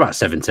job. We were about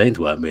 17th,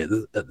 weren't we,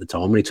 at the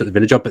time when he took the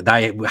Villa job? But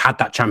they had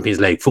that Champions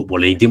League football,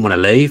 and he didn't want to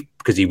leave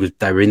because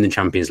they were in the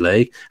Champions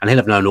League, and he'll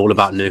have known all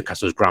about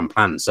Newcastle's grand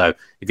plans. So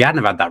if he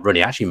hadn't have had that run,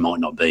 he actually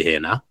might not be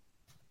here now.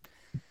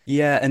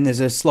 Yeah, and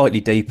there's a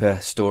slightly deeper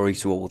story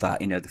to all that.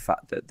 The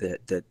fact that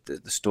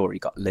the story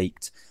got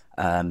leaked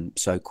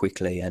so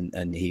quickly,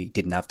 and he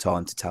didn't have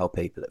time to tell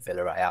people at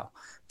Villarreal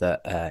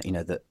that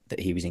that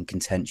he was in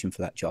contention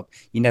for that job.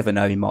 You never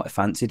know; he might have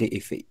fancied it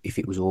if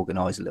it was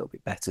organised a little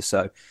bit better.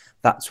 So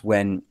that's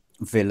when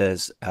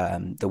Villa's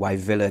the way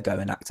Villa go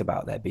and act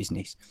about their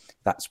business.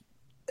 That's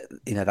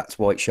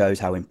why it shows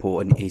how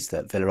important it is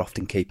that Villa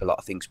often keep a lot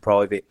of things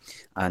private,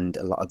 and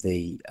a lot of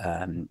the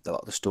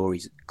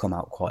stories come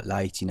out quite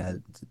late.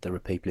 There are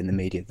people in the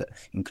media that,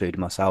 including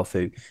myself,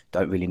 who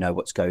don't really know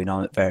what's going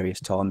on at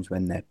various times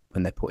when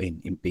they're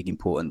putting in big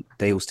important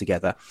deals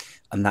together,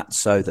 and that's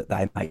so that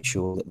they make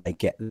sure that they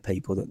get the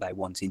people that they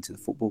want into the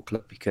football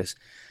club, because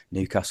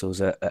Newcastle's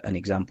an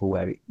example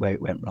where it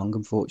went wrong,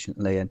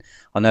 unfortunately. And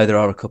I know there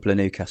are a couple of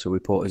Newcastle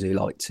reporters who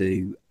like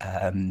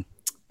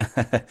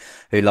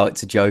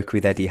to joke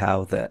with Eddie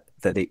Howe that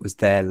it was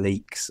their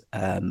leaks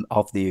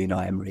of the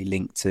Unai Emery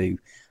link to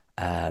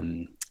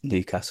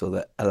Newcastle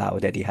that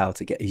allowed Eddie Howe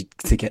to get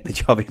the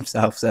job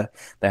himself. So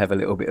they have a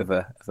little bit of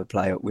a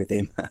play up with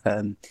him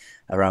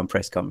around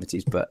press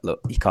conferences. But look,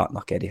 you can't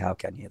knock Eddie Howe,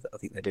 can you? I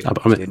think they're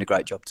doing a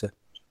great job too.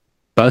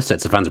 Both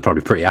sets of fans are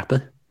probably pretty happy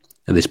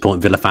at this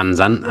point, Villa fans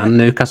and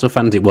Newcastle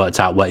fans. It's worked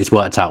out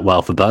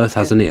well for both,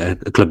 hasn't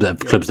it? Clubs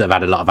that have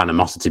had a lot of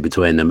animosity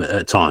between them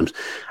at times.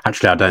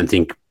 Actually, I don't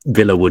think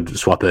Villa would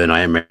swap Unai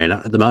Emery.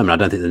 At the moment, I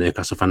don't think the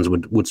Newcastle fans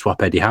would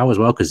swap Eddie Howe as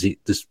well, because the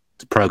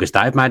progress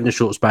they've made in a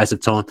short space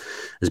of time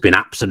has been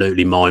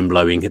absolutely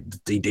mind-blowing.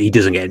 He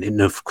doesn't get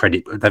enough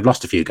credit. They've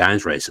lost a few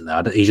games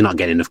recently. He's not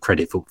getting enough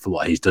credit for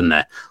what he's done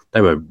there.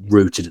 They were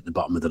rooted at the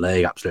bottom of the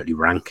league, absolutely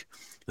rank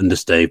under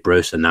Steve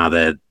Bruce, and now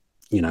they're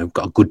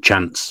got a good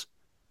chance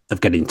of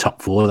getting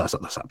top four. That's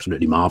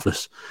absolutely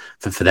marvellous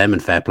for them,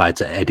 and fair play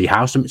to Eddie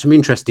Howe. Some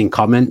interesting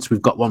comments.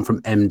 We've got one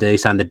from MD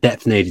saying the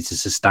depth needed to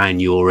sustain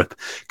Europe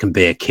can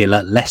be a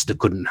killer. Leicester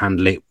couldn't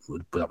handle it.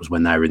 That was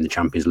when they were in the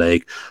Champions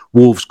League.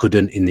 Wolves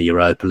couldn't in the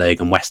Europa League,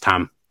 and West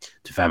Ham,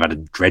 to have had a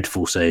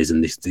dreadful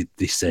season this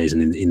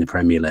season in the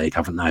Premier League,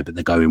 haven't they? But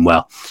they're going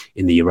well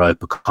in the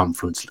Europa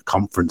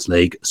Conference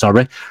League.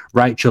 Sorry.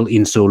 Rachel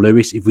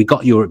Insall-Lewis, if we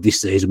got Europe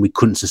this season, we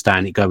couldn't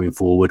sustain it going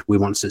forward. We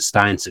want to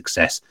sustain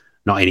success,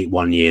 not in it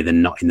one year,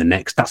 then not in the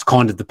next. That's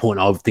kind of the point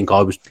I think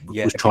I was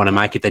trying to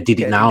make. If they did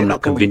it now, I'm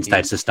not convinced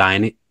they'd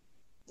sustain it.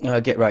 I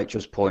get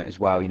Rachel's point as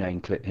well.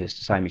 It's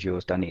the same as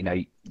yours,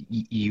 Danny.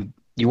 You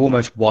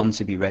almost want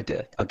to be ready.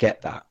 I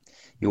get that.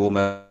 You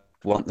almost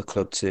want the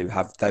club to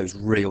have those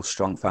real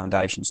strong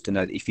foundations to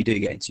know that if you do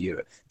get into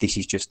Europe, this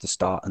is just the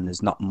start, and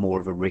there's not more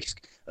of a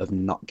risk of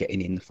not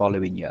getting in the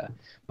following year.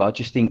 But I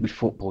just think with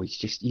football, you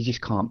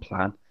just can't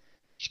plan.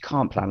 You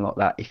can't plan like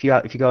that. If you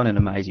go on an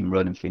amazing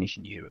run and finish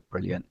in Europe,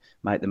 brilliant.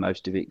 Make the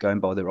most of it. Go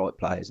and buy the right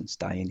players and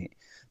stay in it.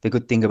 The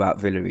good thing about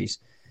Villa is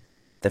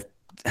they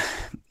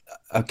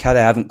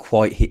haven't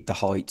quite hit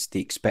the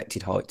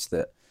expected heights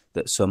that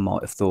some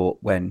might have thought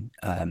when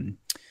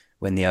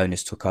the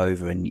owners took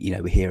over. And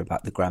we hear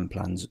about the grand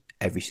plans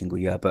every single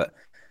year, but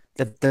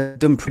they've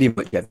done pretty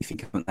much everything,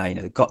 haven't they?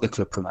 They've got the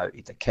club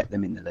promoted, they've kept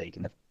them in the league,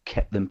 and they've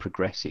kept them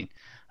progressing,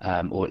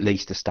 or at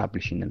least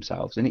establishing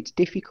themselves. And it's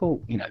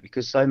difficult,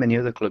 because so many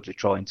other clubs are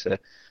trying to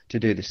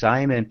do the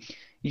same. And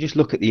you just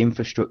look at the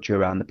infrastructure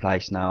around the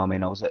place now. I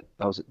mean, I was at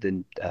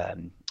the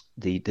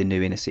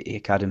new Inner City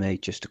Academy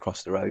just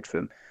across the road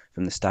from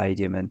the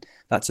stadium, and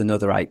that's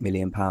another £8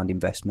 million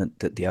investment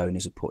that the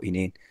owners are putting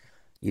in.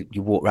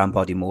 You walk around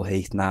Bodymoor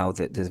Heath now,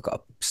 that they've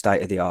got a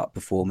state-of-the-art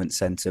performance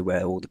centre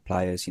where all the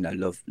players,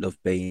 love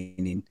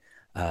being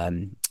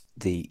in.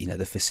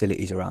 The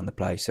facilities around the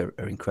place are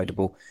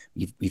incredible.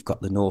 You've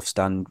got the North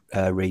Stand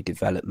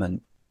redevelopment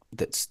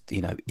that's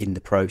in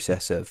the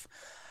process of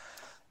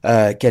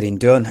getting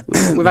done.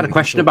 We've had a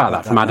question about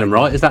that from Adam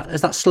Wright. Is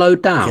that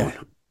slowed down?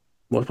 Yeah.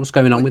 What's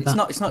going on with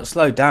that? It's not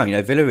slowed down.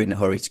 Villa are in a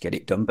hurry to get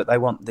it done, but they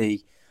want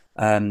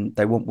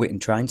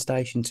Witten train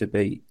station to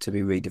be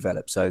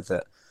redeveloped so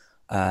that.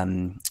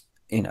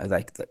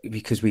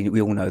 Because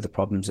we all know the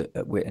problems at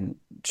Witten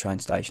train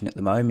station at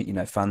the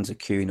moment. Fans are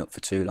queuing up for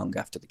too long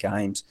after the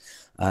games.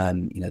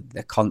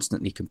 They're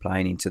constantly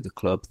complaining to the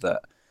club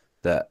that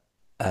they're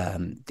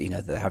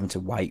having to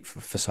wait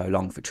for so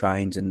long for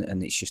trains,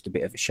 and it's just a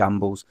bit of a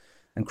shambles.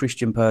 And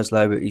Christian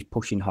Purslow is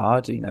pushing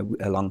hard,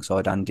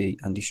 alongside Andy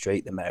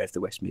Street, the Mayor of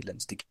the West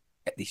Midlands, to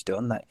get this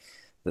done.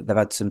 They've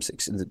had some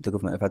the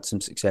government have had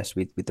some success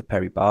with the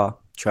Perry Bar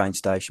train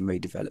station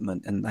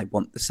redevelopment, and they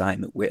want the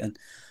same at Whitton.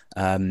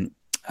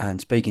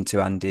 And speaking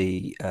to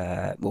Andy,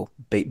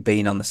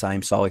 being on the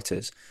same site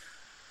as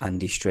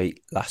Andy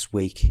Street last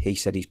week, he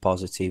said he's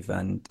positive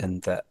and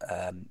that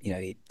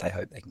they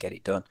hope they can get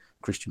it done.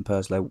 Christian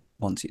Purslow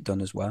wants it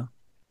done as well.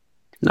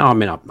 No, I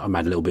mean, I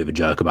made a little bit of a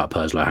joke about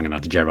Purslow hanging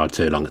out to Gerard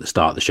too long at the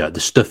start of the show. The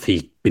stuff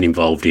he's been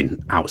involved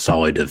in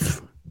outside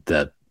of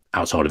the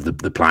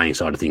playing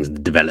side of things, the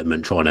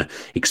development, trying to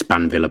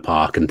expand Villa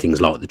Park and things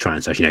like the train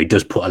station. He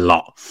does put a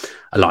lot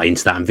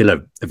into that, and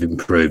Villa have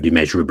improved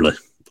immeasurably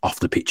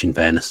off the pitch, in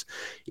fairness,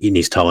 in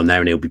his time there,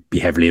 and he'll be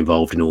heavily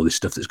involved in all this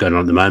stuff that's going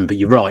on at the moment. But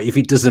you're right, if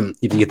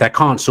they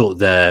can't sort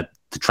the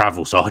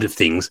travel side of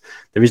things,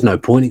 there is no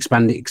point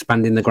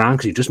expanding the ground,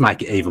 because you just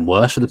make it even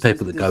worse for the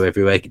people that go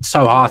every week. It's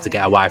so hard to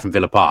get away from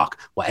Villa Park,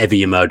 whatever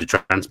your mode of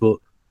transport.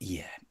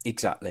 Yeah,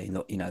 exactly.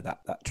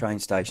 That train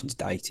station's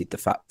dated. The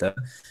fact that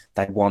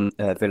they want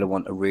Villa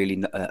want a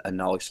really a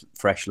nice,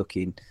 fresh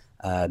looking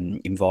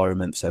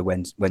environment. So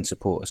when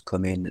supporters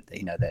come in,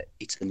 that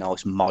it's a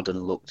nice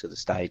modern look to the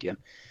stadium.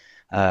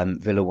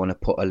 Villa want to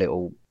put a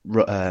little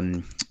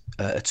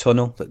a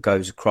tunnel that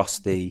goes across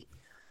the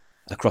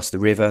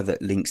river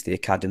that links the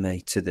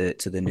academy to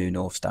the new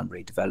North Stand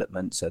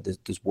redevelopment. So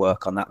there's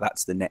work on that.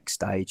 That's the next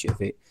stage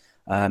of it.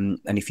 And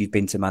if you've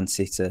been to Man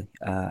City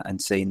and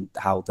seen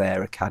how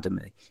their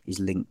academy is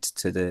linked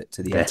to the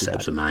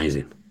that's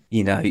amazing.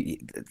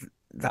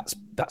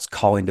 That's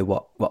kind of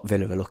what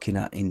Villa are looking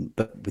at,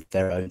 but with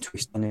their own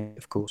twist on it,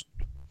 of course.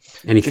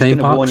 Any theme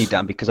parks? Warn you,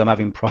 Dan, because I'm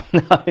having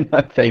problems.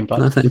 No theme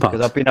parks. Because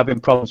I've been having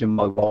problems with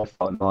my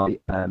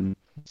Wi-Fi.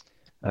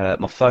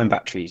 My phone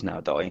battery is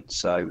now dying,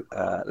 so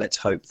let's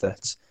hope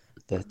that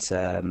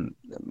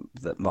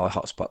my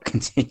hotspot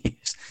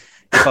continues.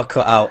 If I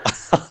cut out,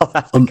 I'll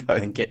have to go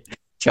and get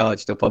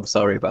charged up. I'm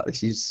sorry about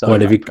this.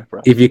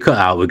 If you cut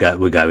out, we're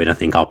going. I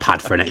think I'll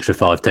pad for an extra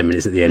 5-10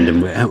 minutes at the end,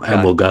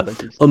 and we'll go.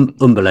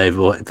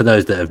 Unbelievable. For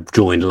those that have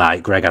joined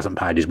late, Greg hasn't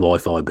paid his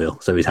Wi-Fi bill,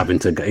 so he's having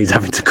to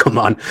come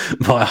on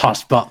via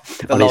hotspot.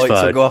 The lights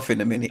will go off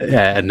in a minute.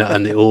 Yeah, and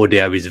the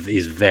audio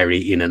is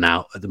very in and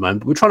out at the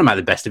moment. But we're trying to make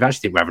the best of it. I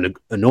actually think we're having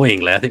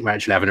annoyingly. I think we're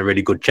actually having a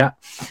really good chat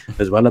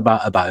as well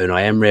about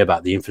Unai Emery,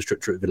 about the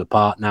infrastructure at Villa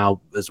Park now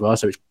as well.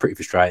 So it's pretty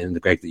frustrating,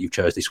 Greg, that you've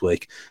chose this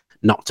week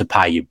not to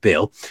pay your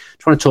bill. Do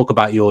you want to talk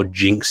about your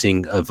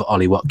jinxing of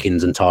Ollie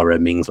Watkins and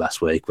Tyrone Mings last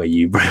week, where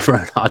you wrote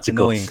an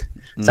article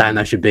saying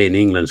they should be in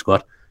the England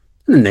squad,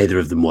 and neither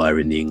of them were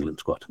in the England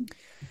squad?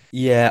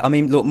 Yeah, I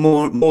mean, look,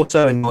 more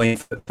so annoying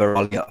for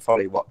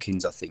Ollie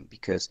Watkins, I think,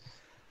 because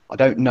I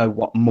don't know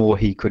what more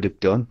he could have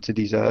done to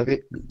deserve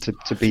it,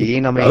 to be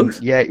in. I mean,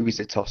 yeah, it was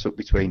a toss-up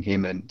between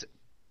him and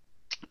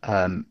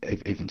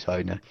even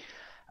Tony.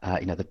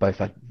 They both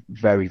had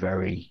very,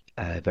 very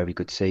very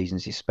good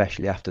seasons,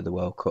 especially after the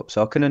World Cup.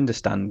 So I can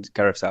understand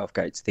Gareth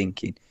Southgate's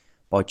thinking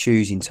by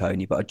choosing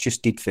Tony, but I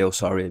just did feel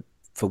sorry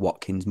for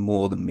Watkins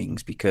more than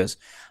Mings, because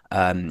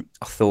I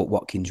thought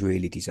Watkins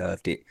really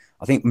deserved it.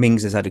 I think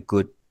Mings has had a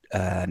good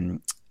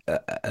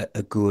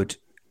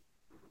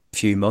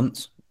few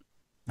months.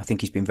 I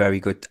think he's been very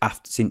good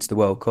since the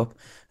World Cup.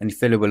 And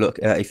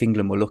if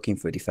England were looking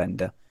for a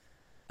defender,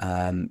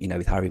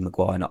 with Harry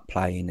Maguire not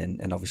playing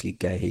and obviously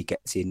he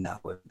gets in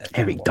now.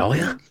 Eric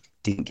Dyer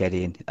didn't get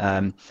in.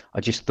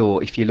 I just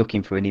thought if you're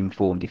looking for an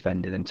informed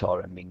defender, then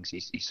Tyrone Mings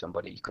is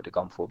somebody you could have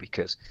gone for,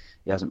 because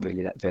he hasn't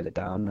really let Villa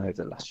down over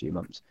the last few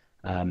months.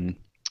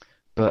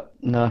 But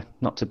no,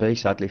 not to be,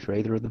 sadly, for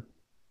either of them.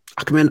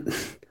 I mean,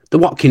 the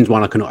Watkins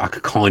one I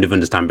could kind of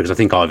understand, because I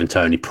think Ivan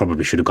Toney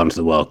probably should have gone to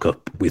the World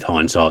Cup with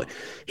hindsight.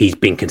 He's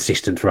been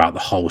consistent throughout the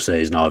whole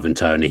season, Ivan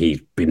Toney.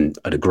 He's been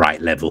at a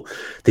great level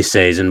this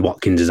season.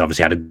 Watkins has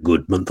obviously had a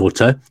good month or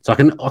two. So I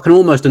can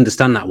almost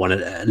understand that one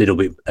a little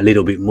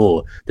bit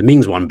more. The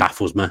Mings one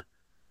baffles me,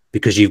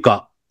 because you've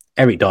got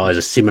Eric Dyer's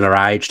a similar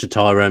age to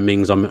Tyrone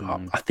Mings,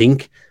 I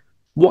think.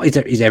 What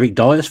is Eric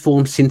Dyer's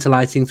form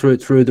scintillating through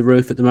the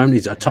roof at the moment?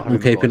 He's a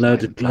Tottenham keeping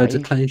loads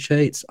of clean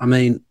sheets. I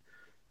mean,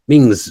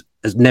 Mings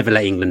has never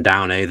let England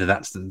down either.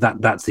 That's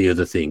the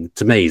other thing.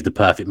 To me, he's the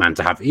perfect man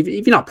to have. If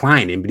you're not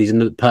playing him, but he's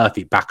a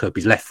perfect backup.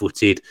 He's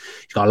left-footed.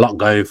 He's got a lot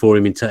going for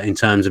him in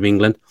terms of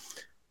England.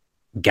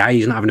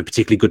 Gay's not having a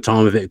particularly good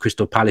time of it at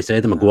Crystal Palace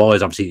either.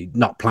 Maguire's obviously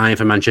not playing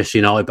for Manchester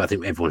United, but I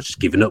think everyone's just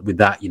given up with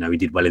that. He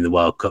did well in the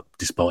World Cup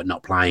despite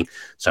not playing.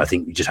 So I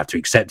think you just have to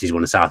accept he's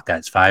one of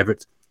Southgate's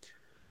favourites.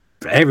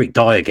 But Eric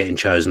Dyer getting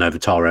chosen over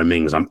Tyrone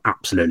Mings, I'm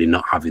absolutely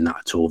not having that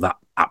at all. That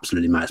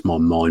absolutely makes my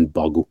mind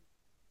boggle.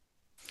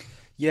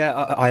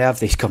 Yeah, I have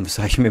this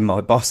conversation with my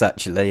boss,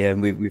 actually,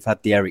 and we've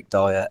had the Eric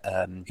Dyer.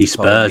 He's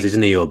Spurs,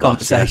 isn't he, your boss?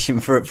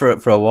 Conversation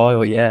for a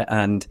while, yeah.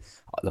 And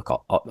look,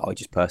 I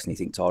just personally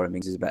think Tyrone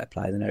Mings is a better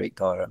player than Eric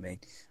Dyer. I mean,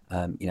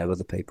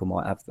 other people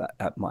might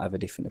have a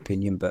different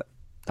opinion, but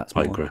that's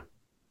I agree.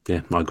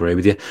 Yeah, I agree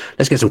with you.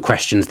 Let's get some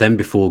questions then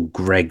before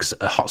Greg's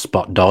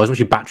hotspot dies. What's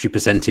your battery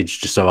percentage,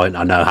 just so I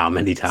know how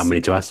many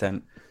to ask?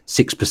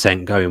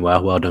 6% going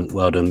well. Well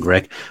done,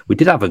 Greg. We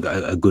did have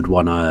a good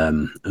one,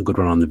 on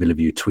the Villa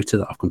View Twitter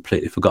that I've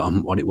completely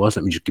forgotten what it was.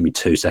 Let me just give me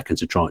 2 seconds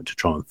to try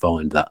and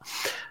find that.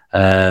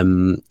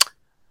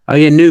 Oh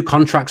yeah, new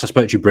contracts. I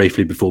spoke to you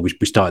briefly before we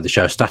started the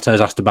show.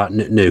 Stato's asked about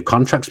new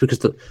contracts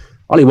because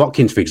Ollie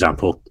Watkins, for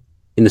example,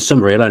 in the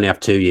summer he'll only have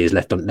 2 years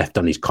left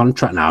on his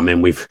contract now. I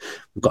mean, we've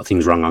got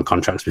things wrong on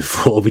contracts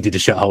before. We did we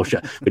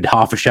did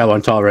half a show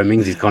on Tyrone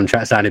Mings'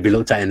 contract saying he'd be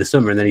looked at in the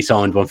summer, and then he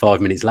signed one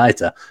 5 minutes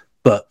later.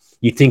 But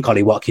you'd think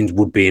Ollie Watkins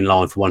would be in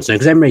line for one soon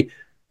because Emery,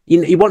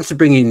 he wants to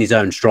bring in his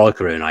own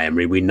striker, Unai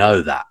Emery. We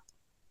know that.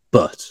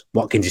 But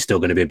Watkins is still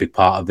going to be a big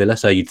part of Villa,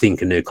 so you'd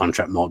think a new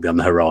contract might be on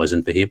the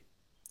horizon for him.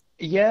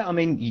 Yeah, I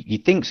mean, you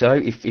think so.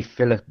 If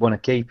Villa want to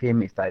keep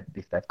him, if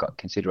they've got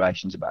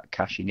considerations about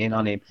cashing in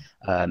on him,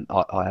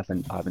 I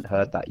haven't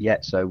heard that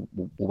yet. So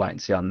we'll wait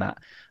and see on that.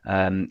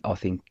 I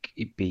think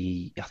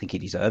he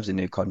deserves a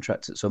new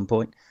contract at some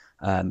point.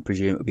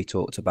 Presume it'll be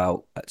talked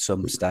about at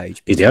some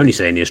stage. He's the only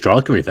senior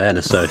striker, in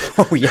fairness. So,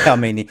 oh yeah, I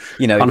mean,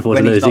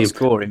 when he's not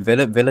scoring,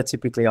 Villa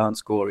typically aren't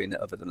scoring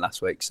other than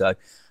last week. So,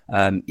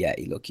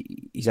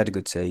 he's had a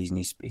good season.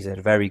 He's had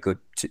a very good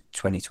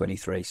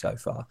 2023 so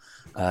far,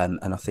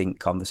 and I think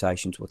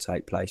conversations will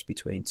take place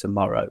between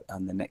tomorrow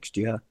and the next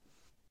year.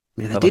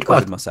 Yeah, I've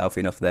covered myself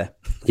enough there.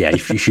 Yeah,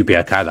 you should be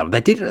okay.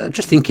 They did.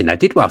 Just thinking, they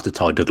did well to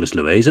tie Douglas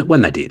Luiz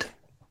when they did.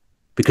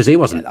 Because he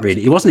wasn't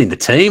in the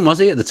team, was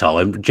he, at the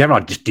time?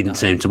 Gerrard just didn't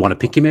seem to want to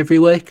pick him every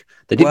week.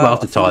 They did well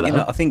to tie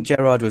that. I think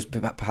Gerrard was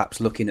perhaps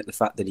looking at the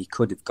fact that he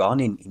could have gone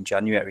in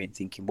January and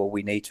thinking, well,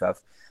 we need to have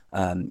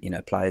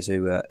players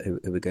who are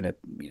going to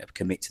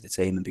commit to the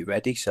team and be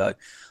ready. So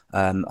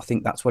I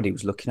think that's what he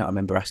was looking at. I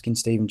remember asking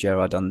Steven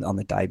Gerrard on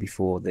the day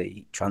before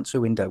the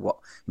transfer window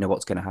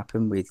what's going to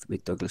happen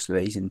with Douglas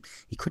Luiz, and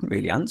he couldn't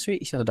really answer it.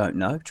 He said, I don't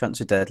know.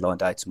 Transfer deadline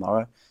day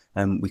tomorrow.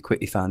 We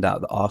quickly found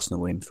out that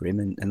Arsenal were in for him,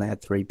 and they had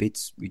 3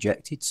 bids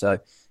rejected. So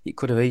it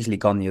could have easily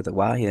gone the other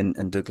way,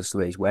 and Douglas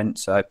Luiz went.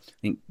 So I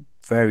think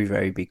very,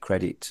 very big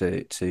credit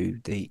to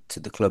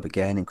the club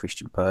again, and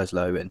Christian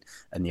Purslow and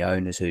the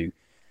owners who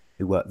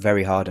worked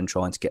very hard on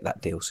trying to get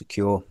that deal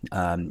secure.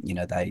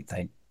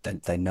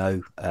 They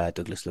know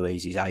Douglas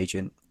Luiz's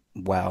agent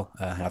well,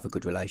 have a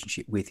good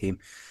relationship with him,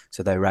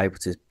 so they were able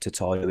to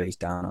tie Luiz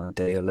down on a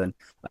deal. And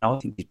I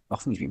think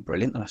he's been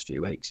brilliant the last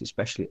few weeks,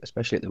 especially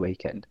at the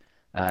weekend.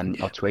 I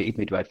tweeted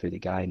midway through the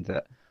game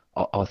that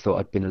I thought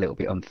I'd been a little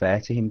bit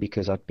unfair to him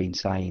because I'd been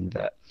saying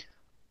that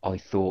I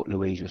thought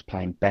Luiz was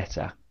playing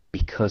better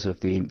because of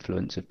the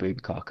influence of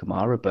Boubacar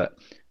Kamara, but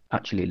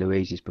actually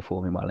Luiz is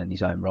performing well in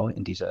his own right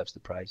and deserves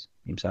the praise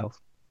himself.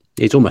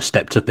 He's almost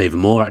stepped up even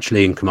more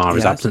actually in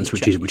Kamara's absence,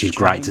 which is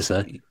great to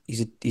see.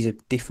 He's a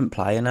different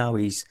player now.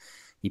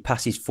 He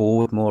passes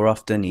forward more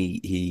often.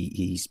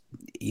 He's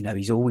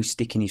always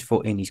sticking his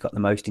foot in. He's got the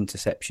most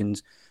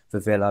interceptions for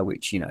Villa,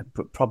 which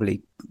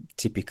probably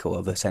typical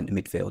of a centre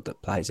midfield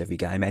that plays every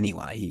game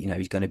anyway.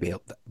 He's going to be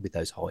up with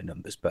those high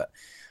numbers, but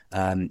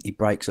he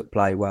breaks up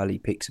play well. He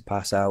picks a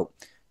pass out.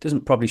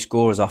 Doesn't probably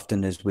score as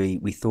often as we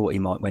thought he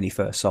might when he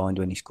first signed,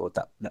 when he scored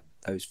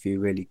those few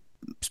really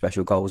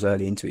special goals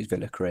early into his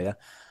Villa career.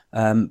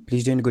 But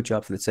he's doing a good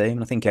job for the team,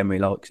 and I think Emery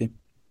likes him.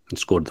 He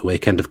scored at the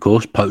weekend, of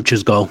course.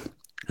 Poacher's goal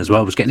as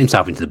well, was getting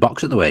himself into the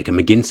box at the week, and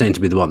McGinn seemed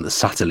to be the one that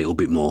sat a little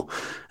bit more,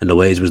 and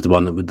Luiz was the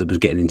one that was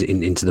getting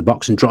into the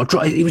box, and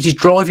he was just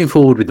driving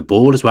forward with the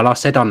ball as well. I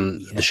said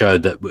on the show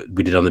that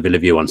we did on the Villa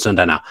View on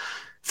Sunday now,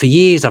 for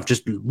years I've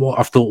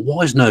thought,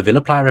 why has no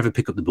Villa player ever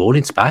pick up the ball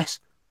in space?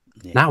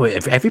 Yeah. Now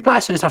every player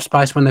seems to have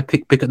space when they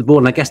pick up the ball,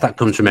 and I guess that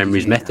comes from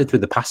Emery's method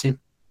with the passing.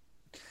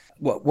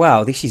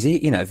 Well, this is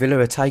it. Villa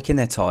are taking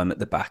their time at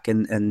the back,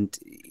 and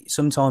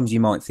sometimes you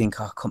might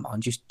think, oh, come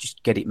on,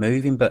 just get it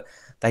moving, but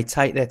they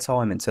take their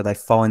time until they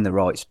find the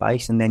right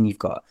space, and then you've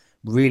got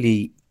a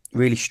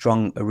really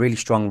strong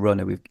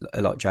runner with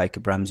like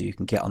Jacob Ramsey who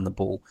can get on the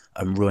ball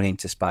and run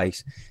into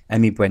space.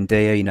 Emi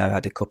Buendia,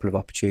 had a couple of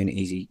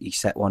opportunities. He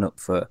set one up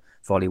for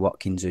Ollie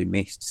Watkins who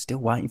missed. Still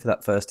waiting for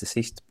that first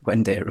assist,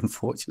 Buendia,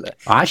 unfortunately.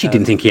 I actually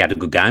didn't think he had a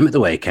good game at the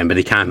weekend, but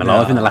he came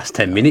alive in the last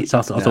 10 minutes.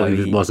 I thought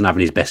he wasn't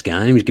having his best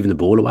game. He was giving the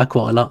ball away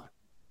quite a lot.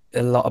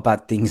 A lot of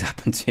bad things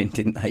happened to him,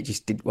 didn't they?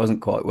 It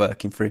wasn't quite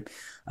working for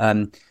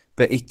him.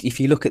 But if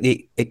you look at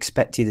the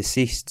expected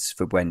assists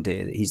for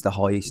Buendia, he's the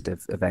highest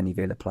of any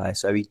Villa player.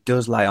 So he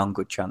does lay on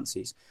good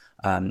chances.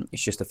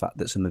 It's just the fact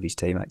that some of his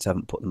teammates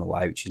haven't put them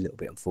away, which is a little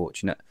bit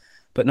unfortunate.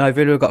 But no,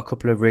 Villa have got a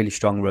couple of really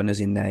strong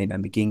runners in there.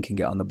 McGinn can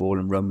get on the ball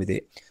and run with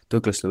it.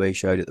 Douglas Luiz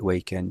showed at the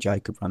weekend.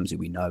 Jacob Ramsey,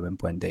 we know, and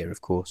Buendia, of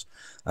course.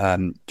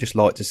 Just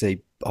like to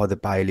see either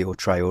Bailey or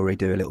Traore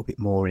do a little bit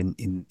more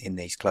in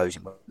these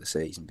closing of the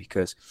season,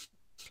 because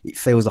it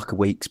feels like a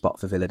weak spot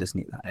for Villa,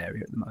 doesn't it, that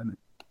area at the moment?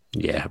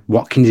 Yeah,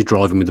 Watkins is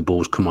driving with the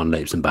balls come on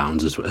leaps and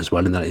bounds as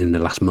well in the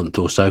last month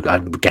or so. I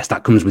guess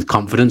that comes with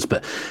confidence,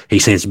 but he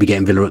seems to be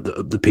getting Villa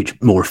up the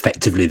pitch more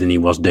effectively than he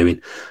was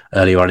doing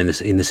earlier on in the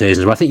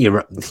season. So I think you're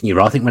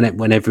right. I think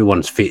when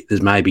everyone's fit,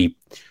 there's maybe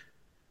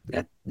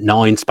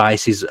 9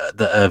 spaces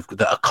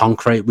that are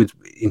concrete with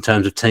in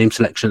terms of team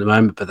selection at the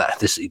moment, but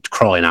this is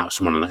crying out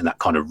someone in that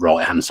kind of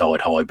right hand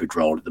side hybrid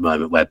role at the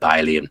moment where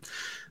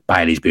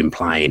Bailey's been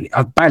playing.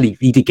 Bailey,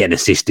 he did get an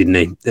assist, didn't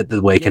he, at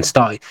the weekend?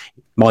 Start.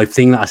 My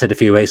thing that I said a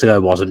few weeks ago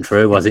wasn't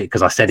true, was it?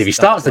 Because I said if he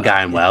starts the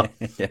game well,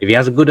 if he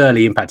has a good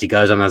early impact, he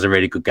goes on and has a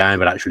really good game.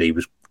 But actually, he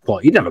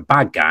didn't have a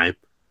bad game,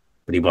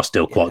 but he was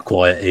still quite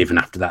quiet even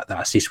after that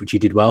assist, which he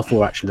did well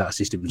for. Actually, that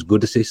assist, it was a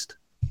good assist.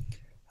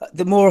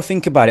 The more I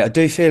think about it, I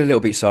do feel a little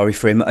bit sorry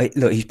for him.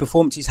 Look, his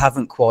performances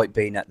haven't quite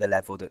been at the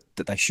level that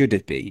they should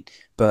have been,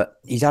 but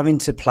he's having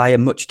to play a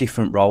much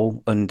different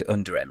role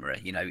under Emery.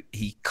 You know,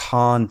 he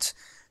can't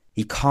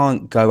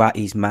go at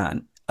his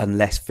man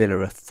unless Villa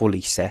are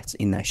fully set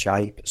in their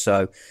shape.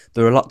 So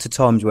there are lots of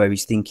times where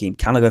he's thinking,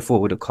 can I go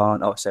forward or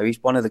can't? Oh, so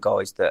he's one of the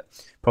guys that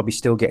probably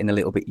still getting a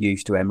little bit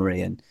used to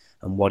Emery and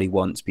what he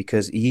wants,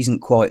 because he isn't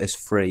quite as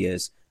free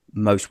as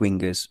most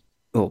wingers.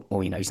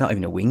 Or he's not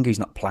even a winger. He's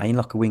not playing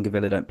like a winger.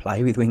 Villa don't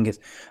play with wingers.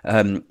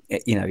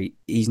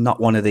 He's not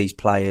one of these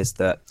players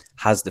that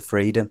has the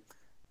freedom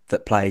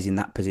that players in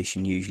that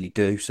position usually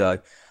do. So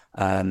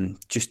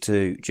just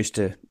to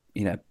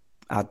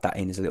add that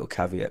in as a little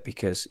caveat,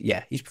 because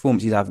his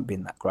performances haven't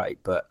been that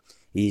great, but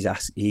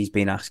he's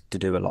been asked to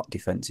do a lot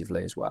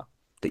defensively as well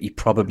that you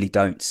probably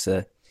don't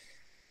see.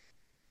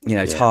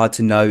 It's hard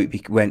to know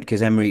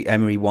because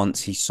Emery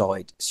wants his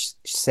side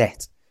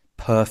set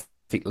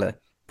perfectly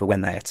for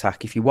when they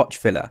attack. If you watch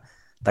Villa,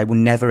 they will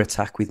never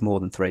attack with more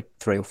than three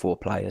or four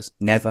players,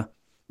 never.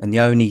 And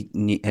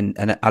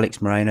and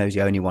Alex Moreno is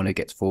the only one who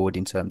gets forward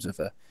in terms of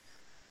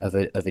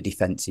a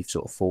defensive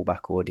sort of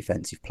fullback or a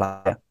defensive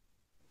player.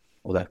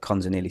 Although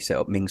Konza nearly set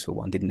up Mings for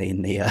one, didn't he,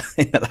 in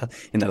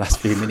the last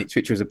few minutes,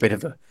 which was a bit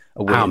of a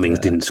weird... Mings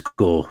didn't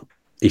score.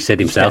 He said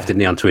himself, didn't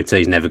he, on Twitter,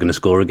 he's never going to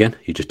score again.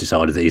 He just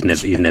decided that he's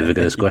never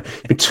going to score.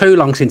 It's been too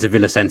long since a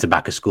Villa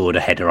centre-back has scored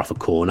a header off a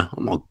corner.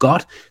 Oh, my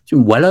God. It's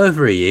been well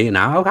over a year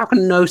now. How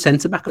can no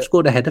centre-back have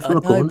scored a header from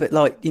a corner?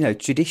 But,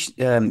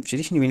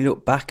 traditionally, when you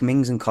look back,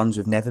 Mings and Konza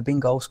have never been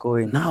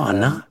goal-scoring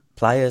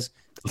players.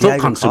 I thought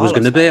Konza was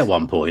going to be at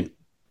one point.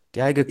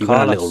 Diego He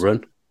Carlos, went a little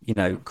run.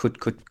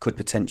 Could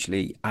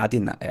potentially add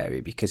in that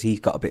area because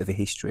he's got a bit of a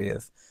history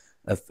of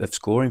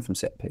scoring from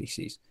set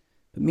pieces.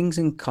 But Mings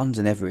and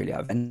Konza never really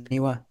have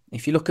anywhere.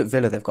 If you look at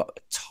Villa, they've got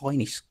a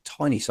tiny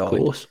side. Of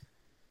course.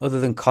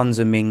 Other than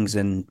Konza, Mings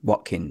and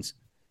Watkins,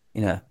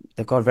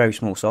 they've got a very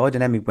small side.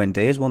 And Emery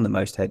Buendia's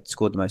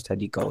scored the most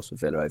headed goals for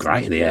Villa.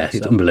 Great in the air.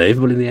 It's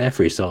unbelievable in the air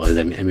for his side,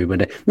 Emery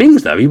Buendia.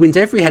 Mings, though, he wins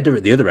every header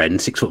at the other end,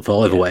 6'5"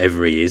 or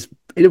whatever he is.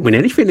 He didn't win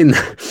anything in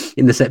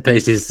the set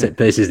pieces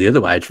the other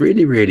way. It's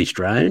really, really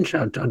strange.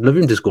 I'd love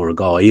him to score a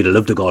goal. He'd have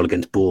loved a goal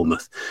against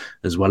Bournemouth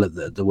as well at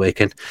the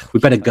weekend. We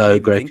better go,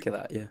 Greg. Think of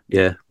that,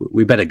 yeah,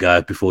 we better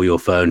go before your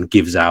phone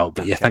gives out.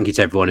 But thank you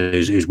to everyone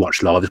who's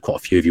watched live. There's quite a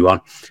few of you on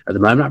at the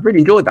moment. I've really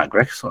enjoyed that,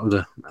 Greg. So it was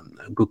a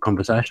good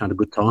conversation. I had a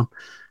good time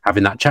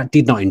having that chat.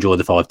 Did not enjoy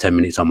the 5-10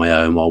 minutes on my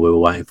own while we were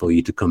waiting for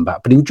you to come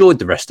back, but enjoyed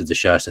the rest of the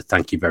show. So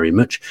thank you very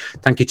much.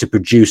 Thank you to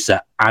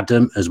producer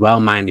Adam as well,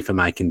 mainly for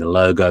making the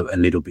logo a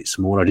little bit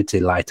smaller. I did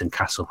see Leighton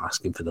Castle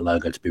asking for the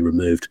logo to be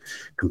removed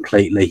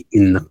completely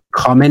in the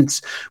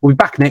comments. We'll be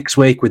back next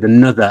week with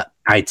another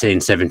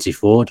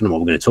 1874. I don't know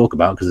what we're going to talk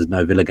about because there's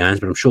no Villa games,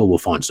 but I'm sure we'll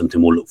find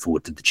something. We'll look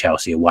forward to the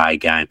Chelsea away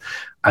game,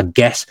 I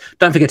guess.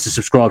 Don't forget to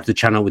subscribe to the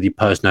channel with your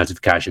post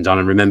notifications on.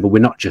 And remember, we're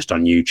not just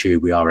on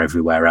YouTube, we are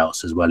everywhere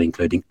else as well,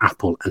 including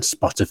Apple and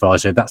Spotify.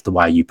 So if that's the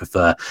way you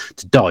prefer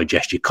to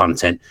digest your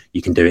content,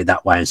 you can do it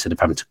that way instead of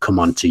having to come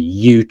on to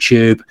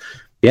YouTube.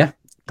 Yeah,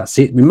 that's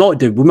it. We might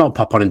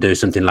pop on and do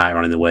something later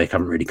on in the week. I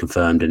haven't really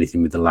confirmed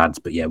anything with the lads,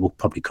 but we'll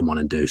probably come on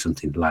and do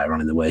something later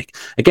on in the week.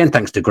 Again,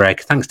 thanks to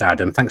Greg, thanks to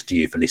Adam, thanks to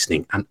you for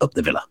listening, and up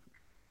the Villa.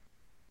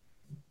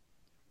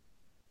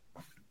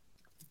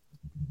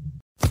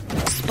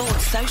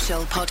 Sports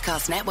Social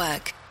Podcast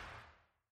Network.